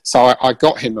 So I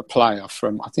got him a player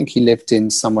from, I think he lived in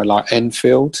somewhere like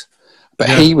Enfield. But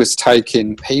he was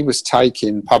taking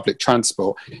public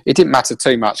transport. It didn't matter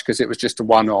too much because it was just a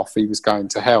one-off. He was going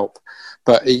to help,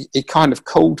 but he kind of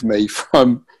called me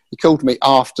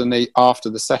after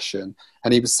the session,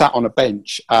 and he was sat on a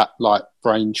bench at like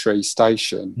Braintree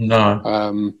Station.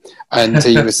 No, and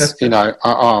he was,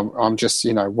 I'm just,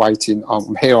 waiting.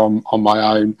 I'm here on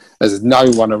my own. There's no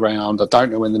one around. I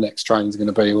don't know when the next train's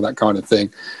going to be. All that kind of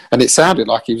thing. And it sounded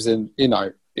like he was in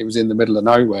the middle of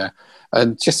nowhere.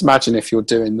 And just imagine if you're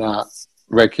doing that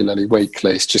regularly,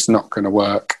 weekly, it's just not going to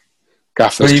work.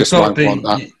 Gaffers just won't want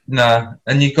that. No,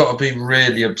 and you've got to be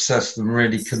really obsessed and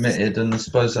really committed. And I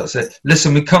suppose that's it.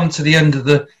 Listen, we come to the end of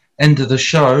the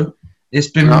show. It's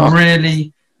been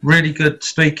really, really good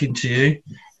speaking to you.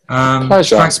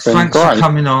 Pleasure. Thanks for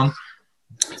coming on.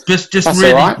 Just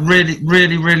really, right. really,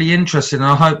 really, really interesting.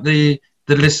 I hope the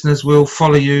listeners will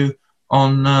follow you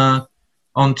on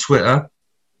Twitter.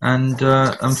 And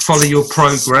follow your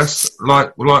progress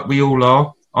like we all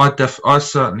are. I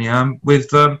certainly am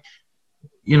with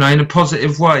in a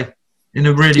positive way, in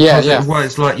a really positive way.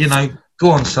 It's like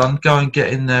go on, son, go and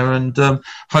get in there, and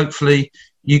hopefully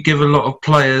you give a lot of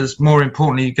players. More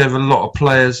importantly, you give a lot of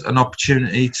players an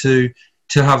opportunity to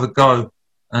have a go,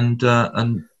 and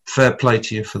fair play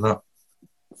to you for that.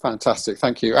 Fantastic,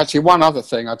 thank you. Actually, one other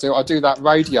thing I do that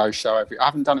radio show. I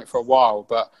haven't done it for a while,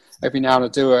 but every now and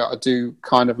I do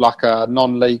kind of like a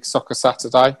non-league soccer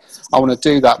Saturday. I want to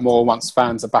do that more once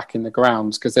fans are back in the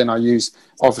grounds, because then I use,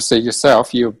 obviously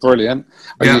yourself, you're brilliant.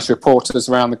 I use reporters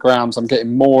around the grounds. I'm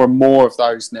getting more and more of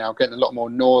those now, getting a lot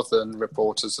more northern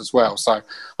reporters as well. So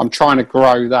I'm trying to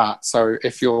grow that. So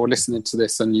if you're listening to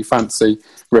this and you fancy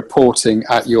reporting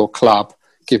at your club,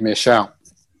 give me a shout.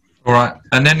 All right.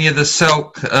 And any of the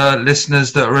Selk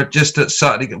listeners that are just at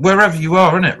Saturday, wherever you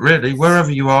are, innit, really, wherever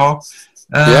you are,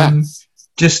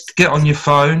 just get on your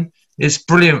phone. It's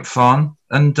brilliant fun,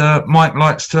 and Mike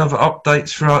likes to have updates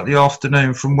throughout the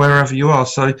afternoon from wherever you are,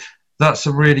 so that's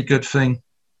a really good thing.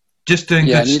 Just doing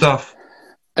good stuff,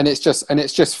 and it's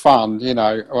just fun. We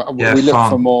look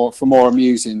for more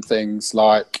amusing things,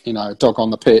 like dog on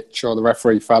the pitch or the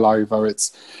referee fell over.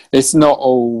 It's not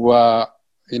all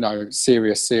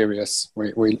serious.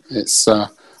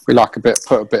 We like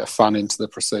put a bit of fun into the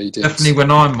proceedings. Definitely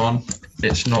when I'm on,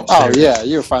 it's not serious. Oh yeah,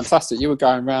 you were fantastic. You were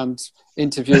going around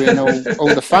interviewing all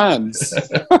the fans.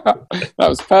 That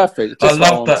was perfect. I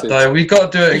love that day. We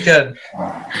got to do it again.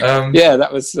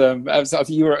 That was.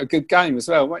 You were at a good game as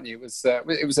well, weren't you? It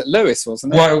was at Lewis,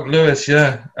 wasn't it? White Lewis,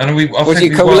 yeah. And we won 3-1. What do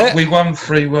you call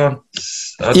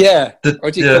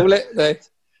it?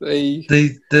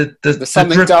 The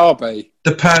something derby.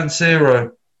 The Pan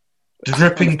Zero.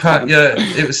 Dripping pat. Yeah,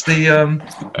 it was the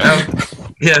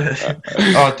yeah.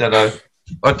 I don't know.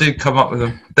 I do come up with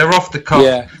them. They're off the cuff.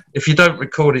 Yeah. If you don't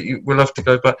record it, we'll have to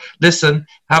go. But listen,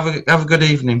 have a good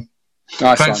evening.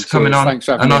 Nice Thanks one. for coming Cheers. on. Thanks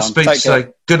for having and me I'll on. speak to you. Say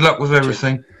good luck with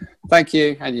everything. Thank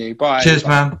you, and you. Bye. Cheers, Bye.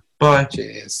 man. Bye.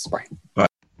 Cheers. Bye.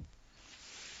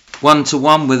 1 to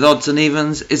 1 with Odds and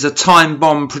Evens is a time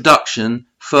bomb production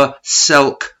for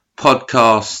Selk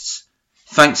Podcasts.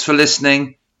 Thanks for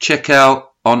listening. Check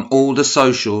out on all the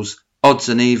socials. Odds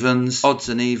and Evens. Odds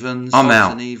and Evens. I'm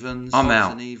out. I'm out. I'm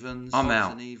out. I'm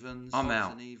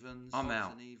out. I'm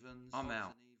out. I'm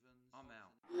out.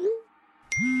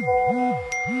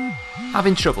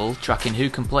 Having trouble tracking who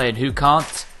can play and who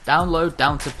can't? Download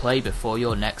Down to Play before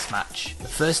your next match. The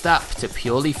first app to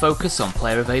purely focus on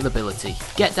player availability.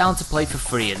 Get Down to Play for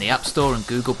free in the App Store and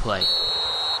Google Play.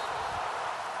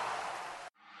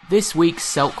 This week's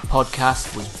Selk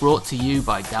podcast was brought to you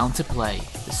by Down to Play,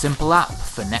 the simple app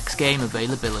for next game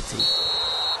availability.